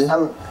disparity.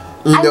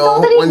 You I'm know,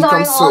 totally when it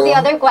ignoring comes all the to...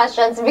 other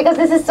questions because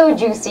this is so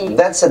juicy.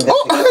 That's a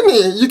difficult... Oh,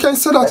 honey, you can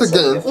say that That's a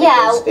again. difficult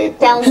Yeah, statement.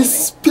 tell me. He's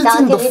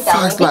spitting the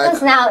facts like...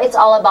 Because now it's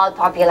all about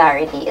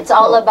popularity. It's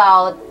all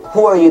about...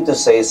 Who are you to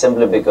say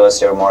simply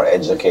because you're more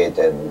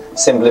educated,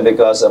 simply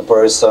because a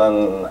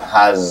person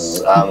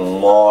has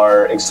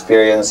more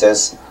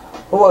experiences?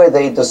 Who are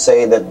they to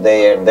say that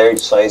their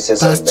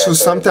choices are better? That's true.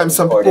 Sometimes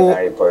some people,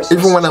 ordinary person's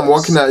even when I'm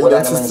working at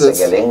wala naman sa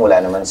galing,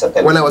 wala naman sa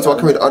when I was television.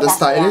 working with other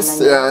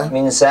stylists, yeah.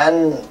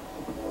 Minsan,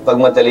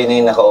 pag matalino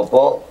yung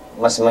nakaupo,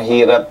 mas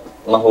mahirap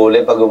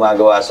mahuli pag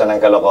gumagawa siya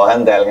ng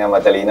kalokohan dahil nga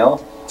matalino.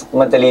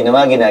 Matalino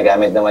nga,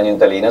 ginagamit naman yung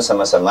talino sa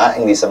masama,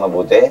 hindi sa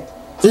mabuti.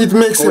 It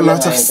makes a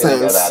lot of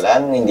sense.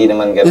 Hindi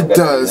naman ganun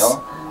katalino.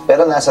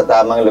 Pero nasa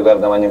tamang lugar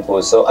naman yung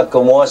puso at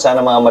kumuha siya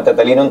ng mga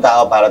matatalinong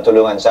tao para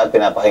tulungan siya at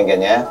pinapakinggan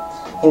niya.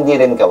 Hindi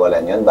rin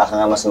kawalan yun. Baka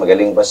nga mas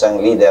magaling pa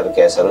siyang leader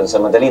kesa rin sa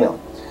matalino.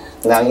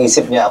 Na ang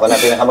isip niya, ako na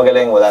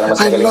pinakamagaling, wala na mas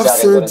magaling sa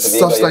akin. I love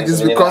stuff like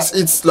this because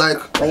it's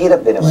like...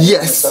 Mahirap din naman.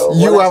 Yes, so,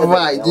 you are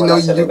right. You know,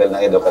 sa level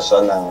ng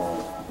edukasyon ng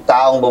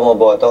taong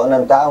bumoboto,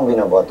 ng taong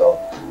binoboto,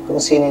 kung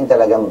sino yung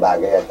talagang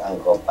bagay at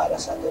angkop para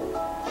sa atin.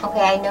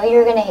 Okay, I know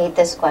you're gonna hate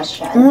this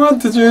question.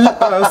 What did you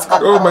ask?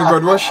 Oh my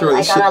God, what should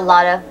I got a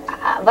lot of...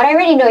 but I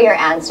already know your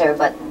answer,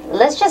 but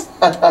let's just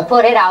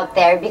put it out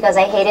there because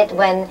I hate it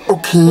when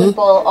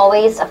people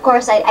always... Of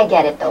course, I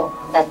get it though,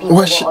 that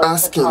people will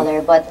always put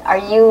color, but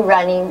are you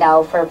running now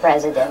for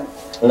president?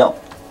 No,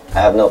 I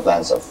have no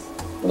plans of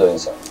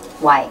doing so.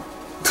 Why?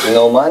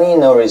 No money,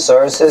 no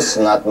resources,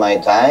 not my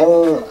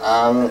time,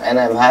 and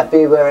I'm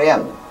happy where I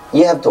am.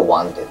 You have to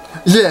want it.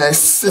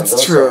 Yes, it's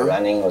those true. Who are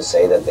running who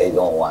say that they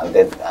don't want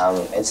it,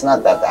 it's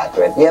not that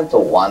accurate. You have to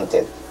want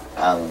it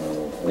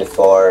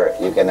before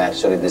you can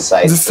actually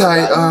decide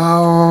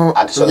to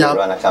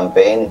run a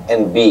campaign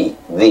and be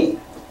the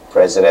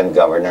president,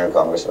 governor,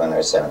 congressman,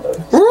 or senator.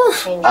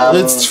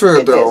 It's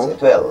true, though. It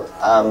will.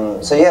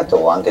 So you have to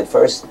want it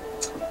first.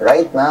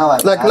 Right now,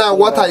 now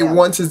what I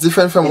want is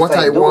different from what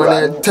I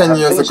wanted 10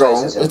 years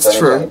ago. It's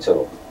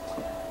true.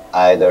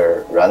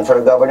 Either run for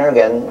governor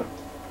again,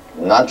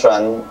 not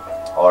run,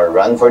 or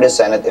run for the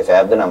Senate if I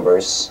have the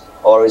numbers,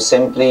 or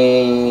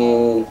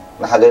simply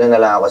nakagano na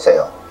lang ako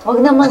sa'yo. Wag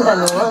naman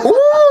ganun.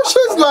 Ooh,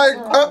 she's like,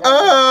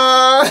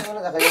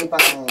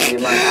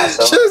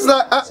 She's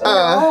like,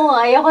 Oo,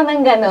 ayoko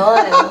nang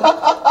ganun.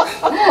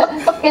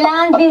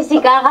 Kailangan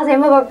busy ka kasi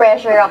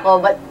mapapressure ako.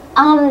 But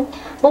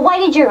why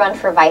did you run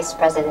for vice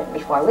president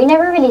before? We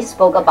never really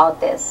spoke about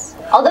this.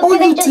 Although,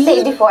 can I just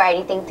say before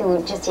anything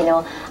to just, you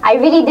know, I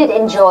really did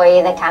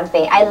enjoy the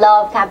campaign. I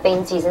love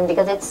campaign season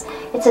because it's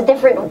a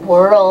different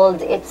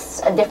world.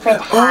 It's a different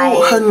high.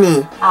 Oh,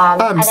 honey,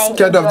 I'm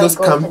scared of those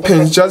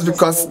campaigns just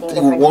because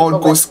the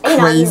world goes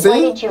crazy.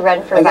 Why did you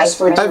run for vice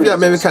president? Every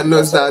American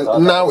knows that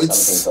now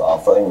it's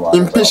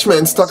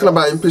impeachment, talking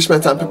about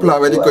impeachment, and people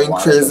are already going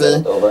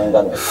crazy.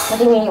 What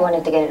do you mean you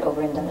wanted to get it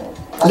over and done with?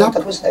 Yep,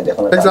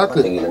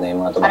 exactly.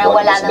 Parang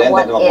wala nang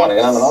what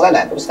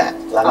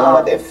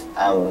if.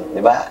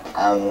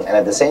 And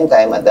at the same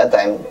time, at that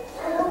time,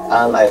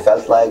 I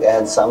felt like I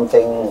had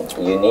something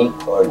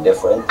unique or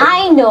different.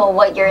 I know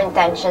what your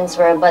intentions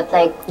were, but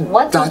like,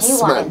 what did you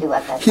want to do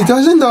at that time? He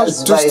doesn't do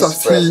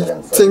stuff he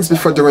thinks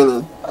before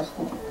doing it.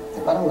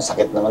 Parang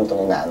masakit naman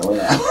itong inaano mo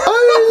na.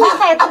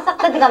 Bakit?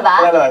 Nasaktan ka ba?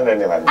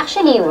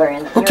 Actually, you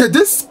weren't. Okay,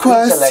 these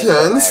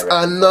questions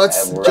are not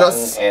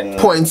just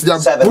points, they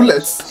are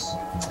bullets.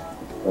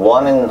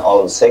 1 in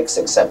all 6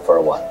 except for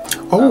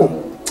 1. Oh.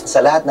 Sa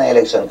lahat ng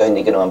eleksyon ko,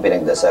 hindi ko naman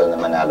pinagdasal na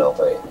manalo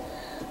ko eh.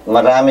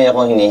 Marami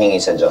akong hinihingi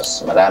sa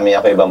Diyos. Marami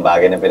ako ibang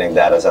bagay na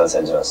pinagdarasal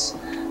sa Diyos.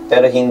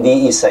 Pero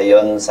hindi isa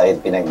yon sa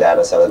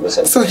pinagdarasal ko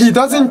sa Diyos. So he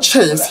doesn't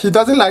chase, he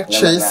doesn't like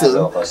chasing.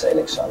 Na manalo ko sa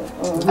eleksyon.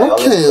 I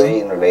always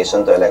pray in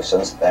relation to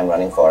elections that I'm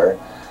running for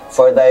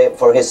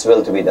His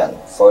will to be done.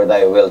 For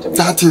Thy will to be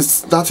done. That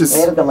is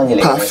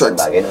perfect.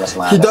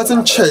 He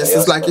doesn't chase.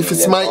 It's like if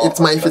it's mine, it's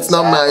mine. If it's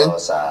not mine.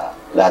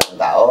 Lahat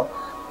ng tao,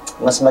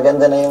 mas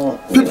maganda na yung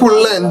people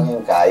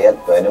learn.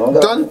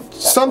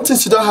 Some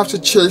things you don't have to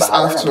chase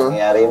after.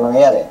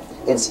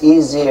 It's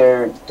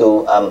easier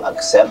to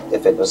accept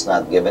if it was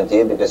not given to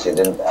you because you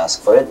didn't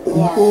ask for it.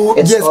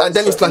 Yes, and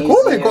then it's like,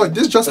 oh my God,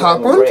 this just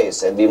happened.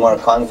 Embrace and be more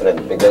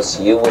confident because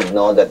you would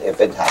know that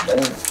if it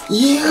happened,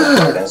 in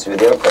accordance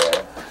with your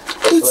prayer,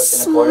 it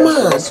was in accordance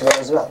with His will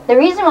as well. The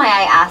reason why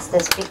I ask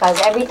this because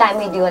every time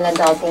we do an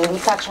adulting, we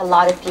touch a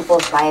lot of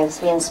people's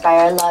lives. We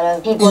inspire a lot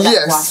of people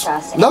that watch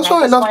us. And that's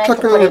why I love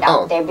talking it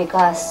out there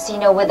because, you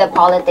know, with the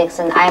politics,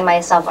 and I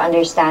myself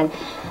understand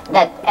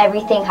that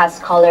everything has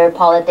color.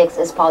 Politics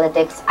is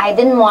politics. I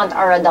didn't want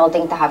our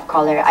adulting to have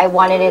color. I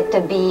wanted it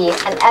to be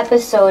an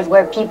episode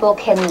where people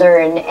can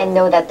learn and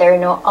know that there are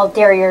no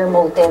ulterior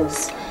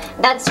motives.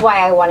 That's why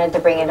I wanted to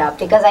bring it up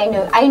because I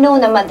know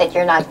naman that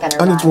you're not gonna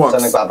run. So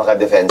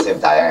nagpapaka-defensive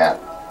tayo nga.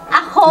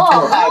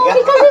 Ako!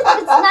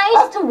 Because it's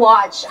nice to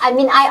watch. I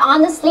mean, I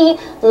honestly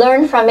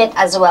learned from it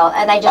as well,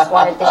 and I just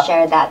wanted to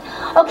share that.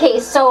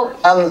 Okay, so...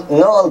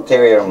 no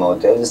ulterior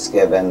motives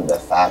given the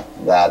fact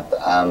that,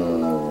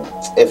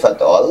 if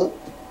at all,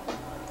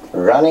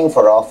 Running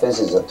for office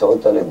is a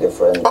totally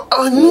different,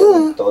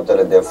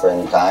 totally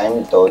different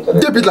time,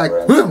 totally They'll be like,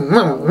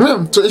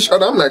 to each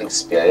other. I'm like,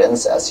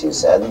 experience, as you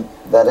said.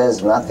 That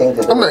has nothing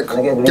to do. I'm like,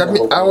 get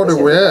me out of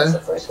the way. Sa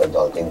first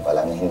adulting pa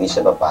lang, hindi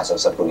siya papasok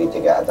sa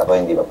politika at ako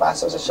hindi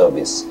papasok sa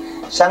showbiz.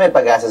 Siya may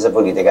pag-asa sa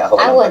politika, ako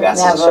walang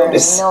pag-asa sa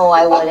showbiz. No,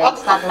 I wouldn't.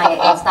 It's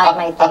not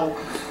my thing.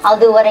 I'll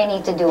do what I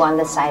need to do on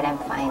the side.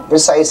 I'm fine.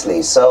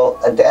 Precisely. So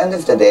at the end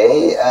of the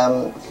day,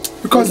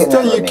 because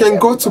then you can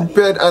go to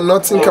bed and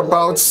not think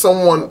about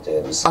someone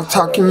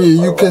attacking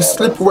you. You can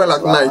sleep well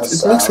at night.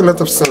 It makes a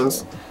lot of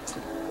sense.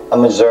 A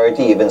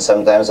majority, even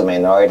sometimes a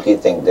minority,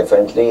 think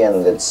differently,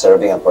 and it's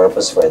serving a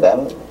purpose for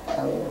them.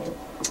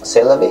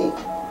 C'est la vie.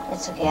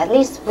 It's okay. At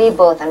least we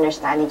both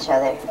understand each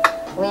other.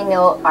 We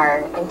know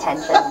our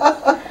intention.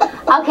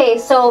 Okay,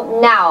 so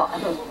now,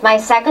 my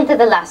second to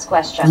the last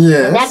question.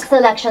 Yes. Next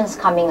election's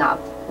coming up.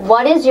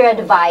 What is your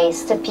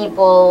advice to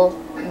people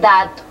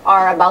that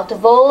are about to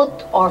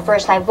vote, or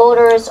first-time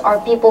voters, or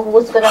people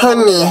who's going to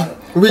Honey,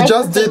 we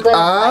just did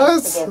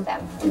ours.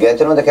 Get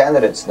to know the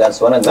candidates.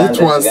 That's one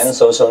advantage. Again,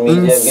 social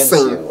media gives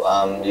you.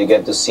 You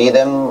get to see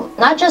them.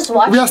 Not just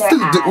watch their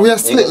ads. We are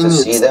still you get to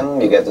see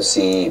them. You get to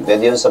see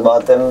videos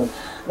about them.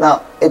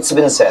 Now, it's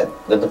been said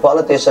that the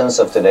politicians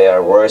of today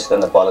are worse than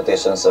the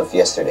politicians of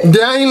yesterday.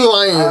 They ain't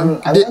lying.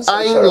 They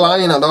ain't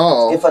lying at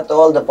all. If at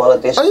all the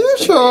politicians are you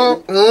sure?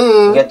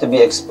 Get to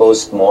be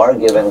exposed more,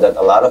 given that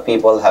a lot of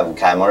people have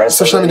cameras.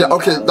 Social media,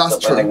 okay, that's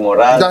true.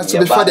 That's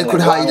before they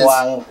could hide it.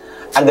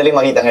 Ang daling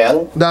makita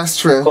ngayon. That's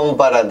true.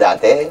 Kumpara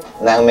dati,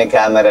 na ang may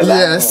camera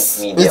lang,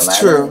 media man.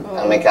 True.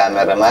 Ang may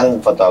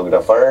cameraman,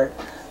 photographer.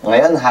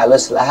 Ngayon,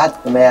 halos lahat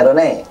meron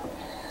eh.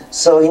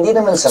 So, hindi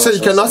naman sa so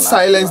you cannot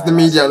silence the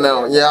media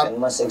now, yeah.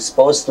 Mas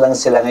exposed lang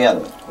sila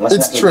ngayon. Mas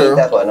it's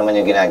nakikita ko ano man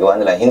yung ginagawa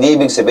nila. Hindi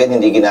ibig sabihin,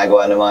 hindi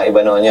ginagawa ng mga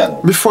iba noon yun.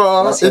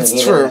 Before, mas it's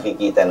hindi true. Na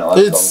nakikita noon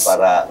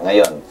kumpara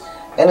ngayon.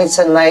 And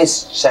it's a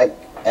nice check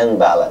and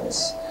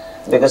balance.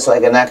 Because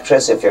like an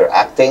actress, if you're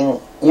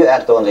acting, you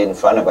act only in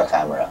front of a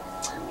camera.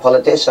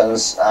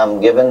 Politicians,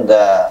 given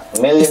the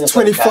millions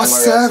of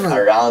cameras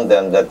around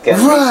them that can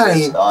be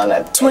switched on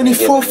at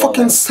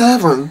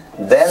 24/7,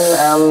 then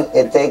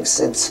it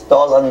takes its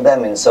toll on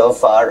them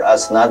insofar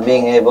as not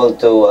being able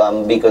to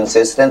be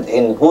consistent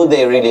in who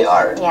they really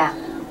are. Yeah.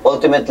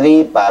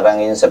 Ultimately,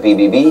 parang yun sa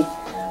PBB,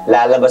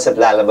 lalabas at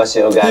lalabas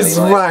yung ugali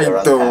mo if you're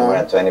on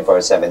camera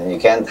 24/7. You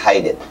can't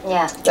hide it.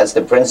 Yeah. That's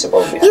the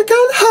principle behind it. You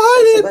can't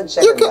hide it.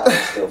 It's a good check and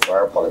balance too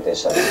for our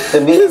politicians.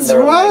 To be under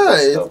a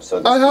microscope,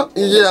 so to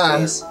speak. In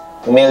this case,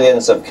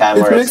 millions of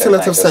cameras. It makes a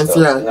lot of sense,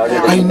 yeah.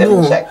 I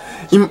know.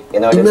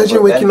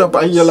 Imagine waking up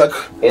and you're like,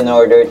 in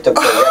order to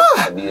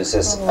correct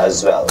abuses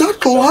as well. That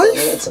so life?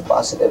 It's a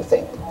positive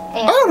thing.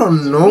 And I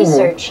don't know.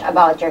 Research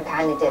about your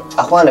candidate.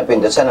 Ako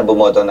napintasan na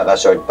bumoto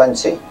naka-short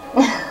pants eh.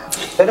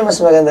 Pero mas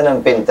maganda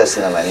ng pintas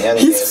naman yun.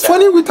 He's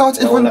funny without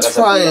even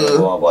trying.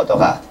 Bumoboto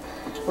ka.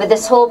 With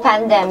this whole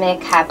pandemic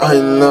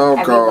happening,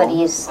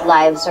 everybody's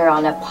lives are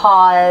on a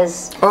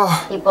pause.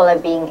 People are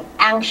being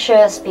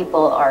anxious.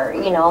 People are,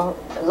 you know,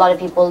 a lot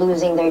of people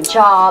losing their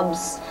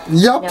jobs.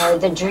 Yep. You know,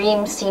 the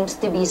dream seems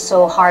to be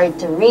so hard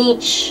to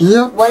reach.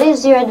 Yep. What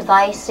is your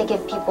advice to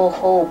give people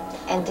hope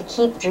and to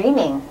keep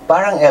dreaming?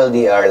 Parang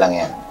LDR lang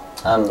yan.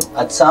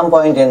 At some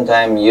point in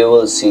time, you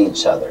will see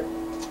each other.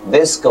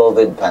 This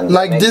COVID pandemic,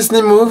 like Disney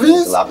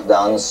movies, these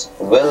lockdowns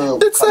will.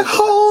 It's a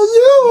whole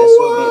new. This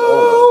will be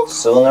over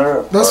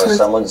sooner, That's or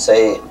some would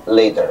say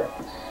later.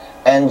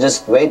 And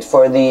just wait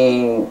for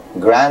the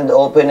grand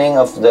opening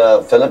of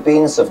the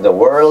Philippines, of the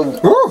world,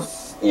 of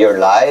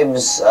your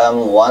lives.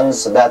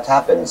 Once that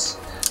happens,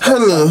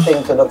 that's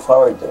something to look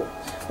forward to.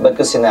 But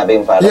kung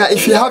sinabing parang, yeah,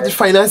 if you have the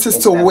finances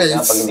to wait,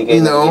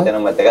 you know, ng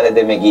matagal,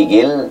 edi may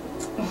gigil.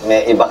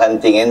 May iba kang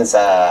tingin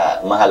sa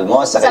mahal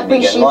mo, sa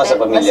kaibigan mo,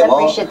 sa pamilya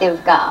mo. Mas appreciative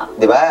ka.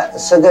 Diba?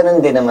 So, ganun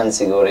din naman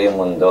siguro yung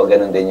mundo,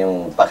 ganun din yung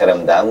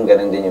pakiramdam,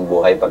 ganun din yung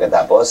buhay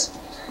pagkatapos.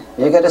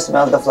 You gotta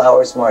smell the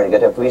flowers more, you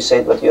gotta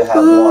appreciate what you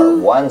have more.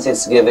 Once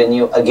it's given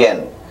you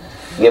again,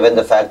 given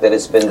the fact that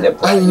it's been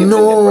deprived, I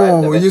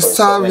know, you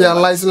start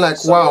realizing like,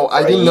 wow,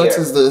 I didn't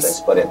notice this.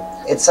 Let's put it.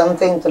 It's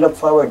something to look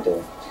forward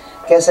to.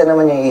 Kesa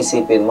naman yung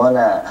isipin mo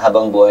na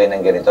habang buhay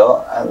ng ganito,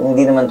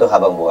 hindi naman to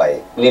habang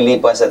buhay.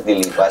 Lilipas at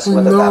lilipas,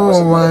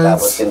 matatapos at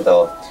matatapos din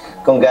to.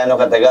 Kung gaano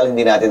katagal,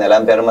 hindi natin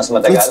alam, pero mas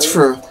matagal,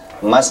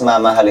 mas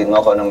mamahalin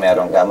mo kung anong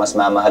meron ka, mas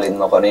mamahalin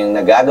mo kung ano yung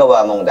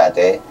nagagawa mong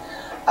dati,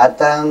 at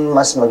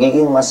mas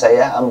magiging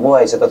masaya ang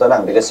buhay sa totoo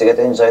lang because you get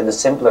to enjoy the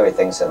simpler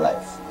things in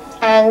life.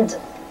 And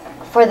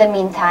for the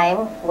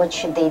meantime, what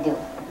should they do?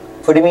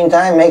 For the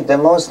meantime, make the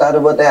most out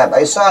of what they have.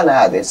 I saw an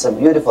ad. It's a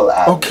beautiful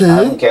ad.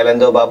 Okay. Kailan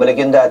daw babalik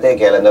yung dati?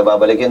 Kailan daw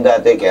babalik yung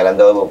dati? Kailan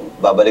daw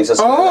babalik sa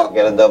school?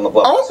 Kailan daw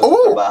mapapasok sa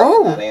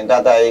trabaho? Ano yung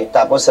tatay?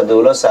 Tapos sa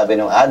dulo,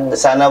 sabi nung ad,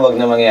 sana wag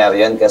na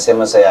mangyari yan kasi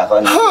masaya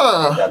ako.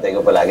 Tatay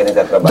ko palagi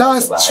nagtatrabaho sa bahay.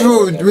 That's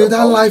true. With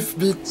that life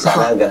beat.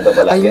 Sana ganito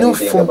palagi. Dito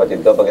yung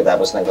kapatid ko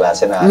pagkatapos ng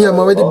klase na I'm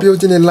already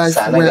building a life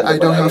where I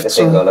don't have to.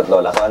 Kasi lola't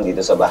lola ko andito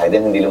sa bahay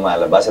din, hindi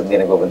lumalabas at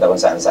hindi nagpupunta kung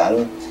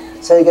saan-saan.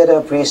 So you gotta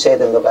appreciate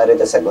and look at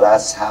it as a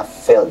glass half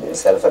filled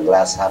instead of a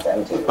glass half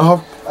empty.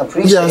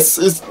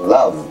 Appreciate,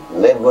 love,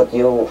 live what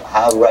you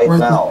have right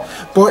now.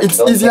 But it's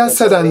easier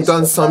said than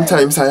done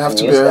sometimes, I have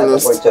to be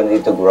honest. Use that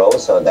opportunity to grow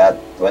so that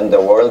when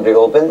the world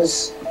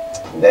reopens,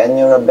 then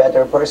you're a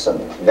better person.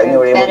 Then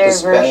you're able to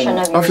spend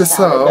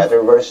a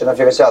better version of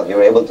yourself.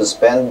 You're able to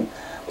spend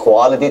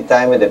quality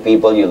time with the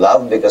people you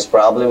love, because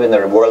probably when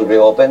the world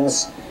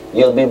reopens,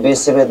 you'll be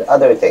busy with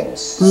other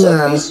things. So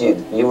at least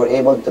you were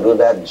able to do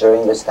that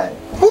during this time.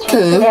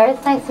 Okay.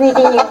 It's nice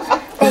meeting you.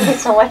 Thank you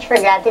so much for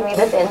granting me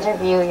this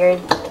interview. You're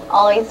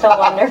always so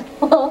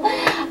wonderful.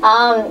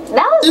 That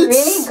was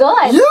really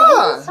good. Yeah.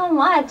 Thank you so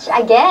much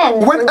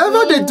again.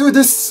 Whenever they do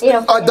this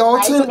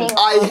adulting,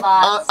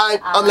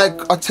 I'm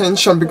like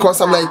attention, because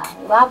I'm like.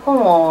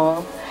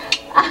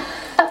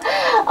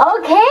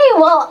 Okay,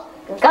 well,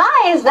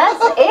 guys,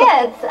 that's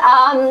it.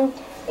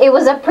 It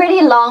was a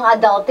pretty long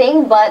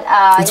adulting, but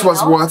it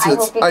was worth it. I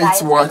hope you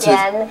guys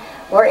again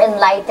were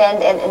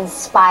enlightened and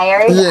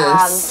inspired.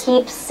 Yes.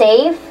 Keep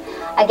safe.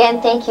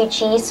 Again, thank you,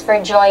 CHIZ, for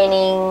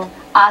joining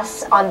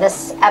us on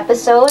this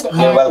episode.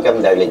 You're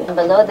welcome, darling.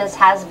 Below this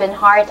has been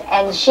Heart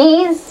and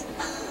CHIZ.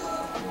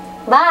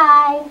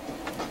 Bye.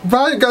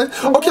 Bye, guys.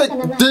 Okay,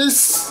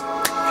 this.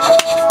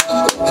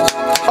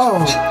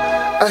 Oh,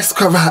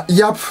 Escobar.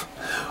 Yep.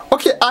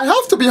 Okay, I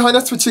have to be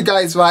honest with you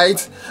guys,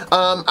 right?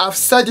 I've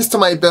said this to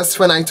my best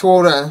friend. I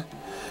told her,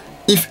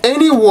 if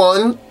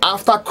anyone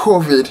after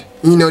COVID,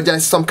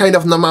 there's some kind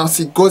of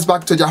normalcy, goes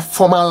back to their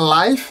former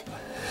life,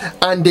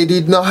 and they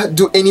did not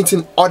do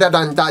anything other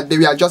than that, they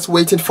were just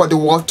waiting for the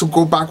world to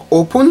go back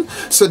open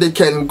so they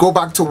can go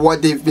back to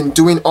what they've been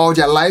doing all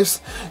their lives,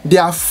 they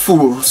are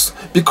fools.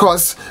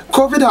 Because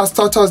COVID has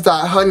taught us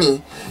that,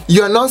 honey,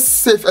 you are not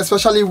safe,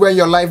 especially when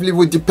your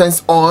livelihood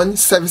depends on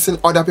servicing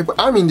other people.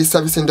 I'm in the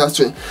service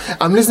industry.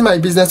 I'm losing my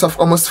business of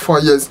almost 4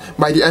 years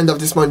by the end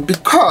of this month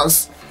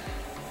because,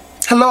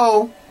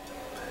 hello,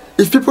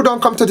 if people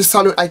don't come to the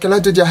salon, I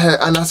cannot do their hair,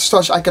 and as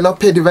such, I cannot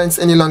pay the rents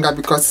any longer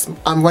because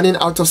I'm running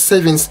out of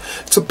savings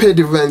to pay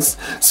the rents.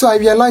 So I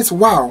realized,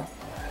 wow,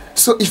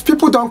 so if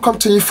people don't come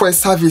to you for a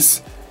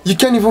service, you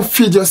can't even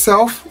feed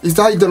yourself. Is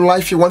that the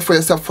life you want for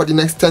yourself for the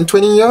next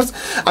 10-20 years?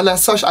 And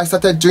as such, I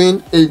started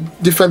doing a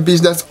different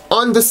business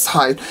on the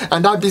side,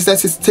 and that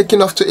business is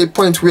taking off to a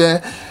point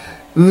where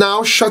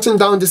now shutting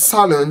down the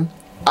salon,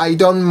 I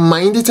don't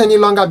mind it any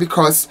longer,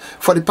 because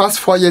for the past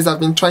 4 years I've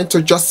been trying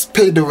to just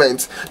pay the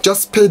rent,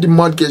 just pay the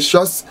mortgage,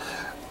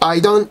 I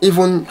don't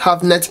even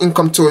have net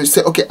income to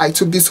say, okay, I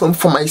took this home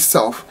for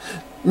myself.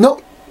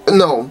 No.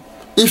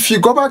 If you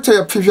go back to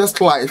your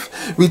previous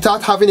life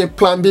without having a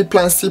plan B,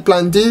 plan C,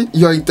 plan D,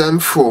 you're a damn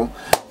fool.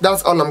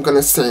 That's all I'm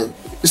gonna say.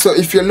 So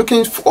if you're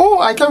looking for, oh,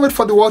 I can't wait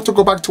for the world to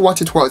go back to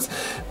what it was,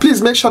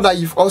 please make sure that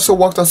you've also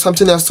worked on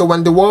something else, so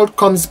when the world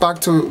comes back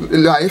to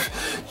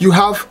life, you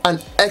have an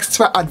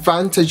extra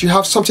advantage. You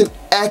have something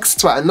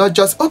extra, not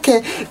just,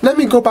 okay, let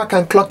me go back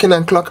and clock in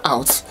and clock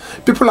out.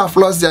 People have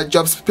lost their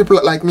jobs.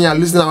 People like me are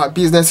losing our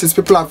businesses.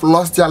 People have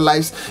lost their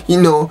lives.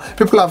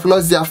 People have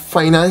lost their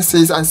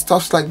finances and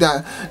stuff like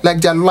that,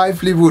 like their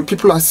livelihood.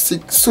 People are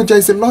sick. So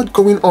there's a lot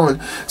going on.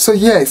 So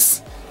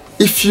yes,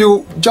 if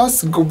you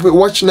just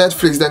watch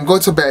Netflix, then go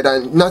to bed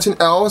and nothing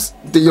else,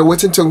 then you're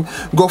waiting to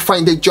go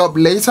find a job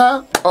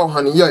later, oh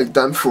honey, you're a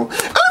damn fool.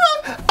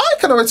 I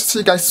cannot wait to see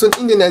you guys soon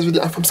in the next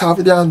video. I'm from South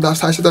Video, and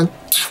that's how done.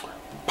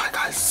 Bye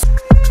guys.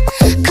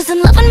 Cause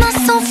I'm loving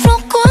myself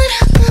real good.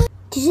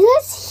 Did you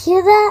guys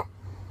hear that?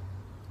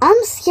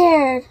 I'm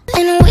scared.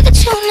 In a way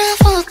that you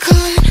never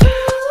could.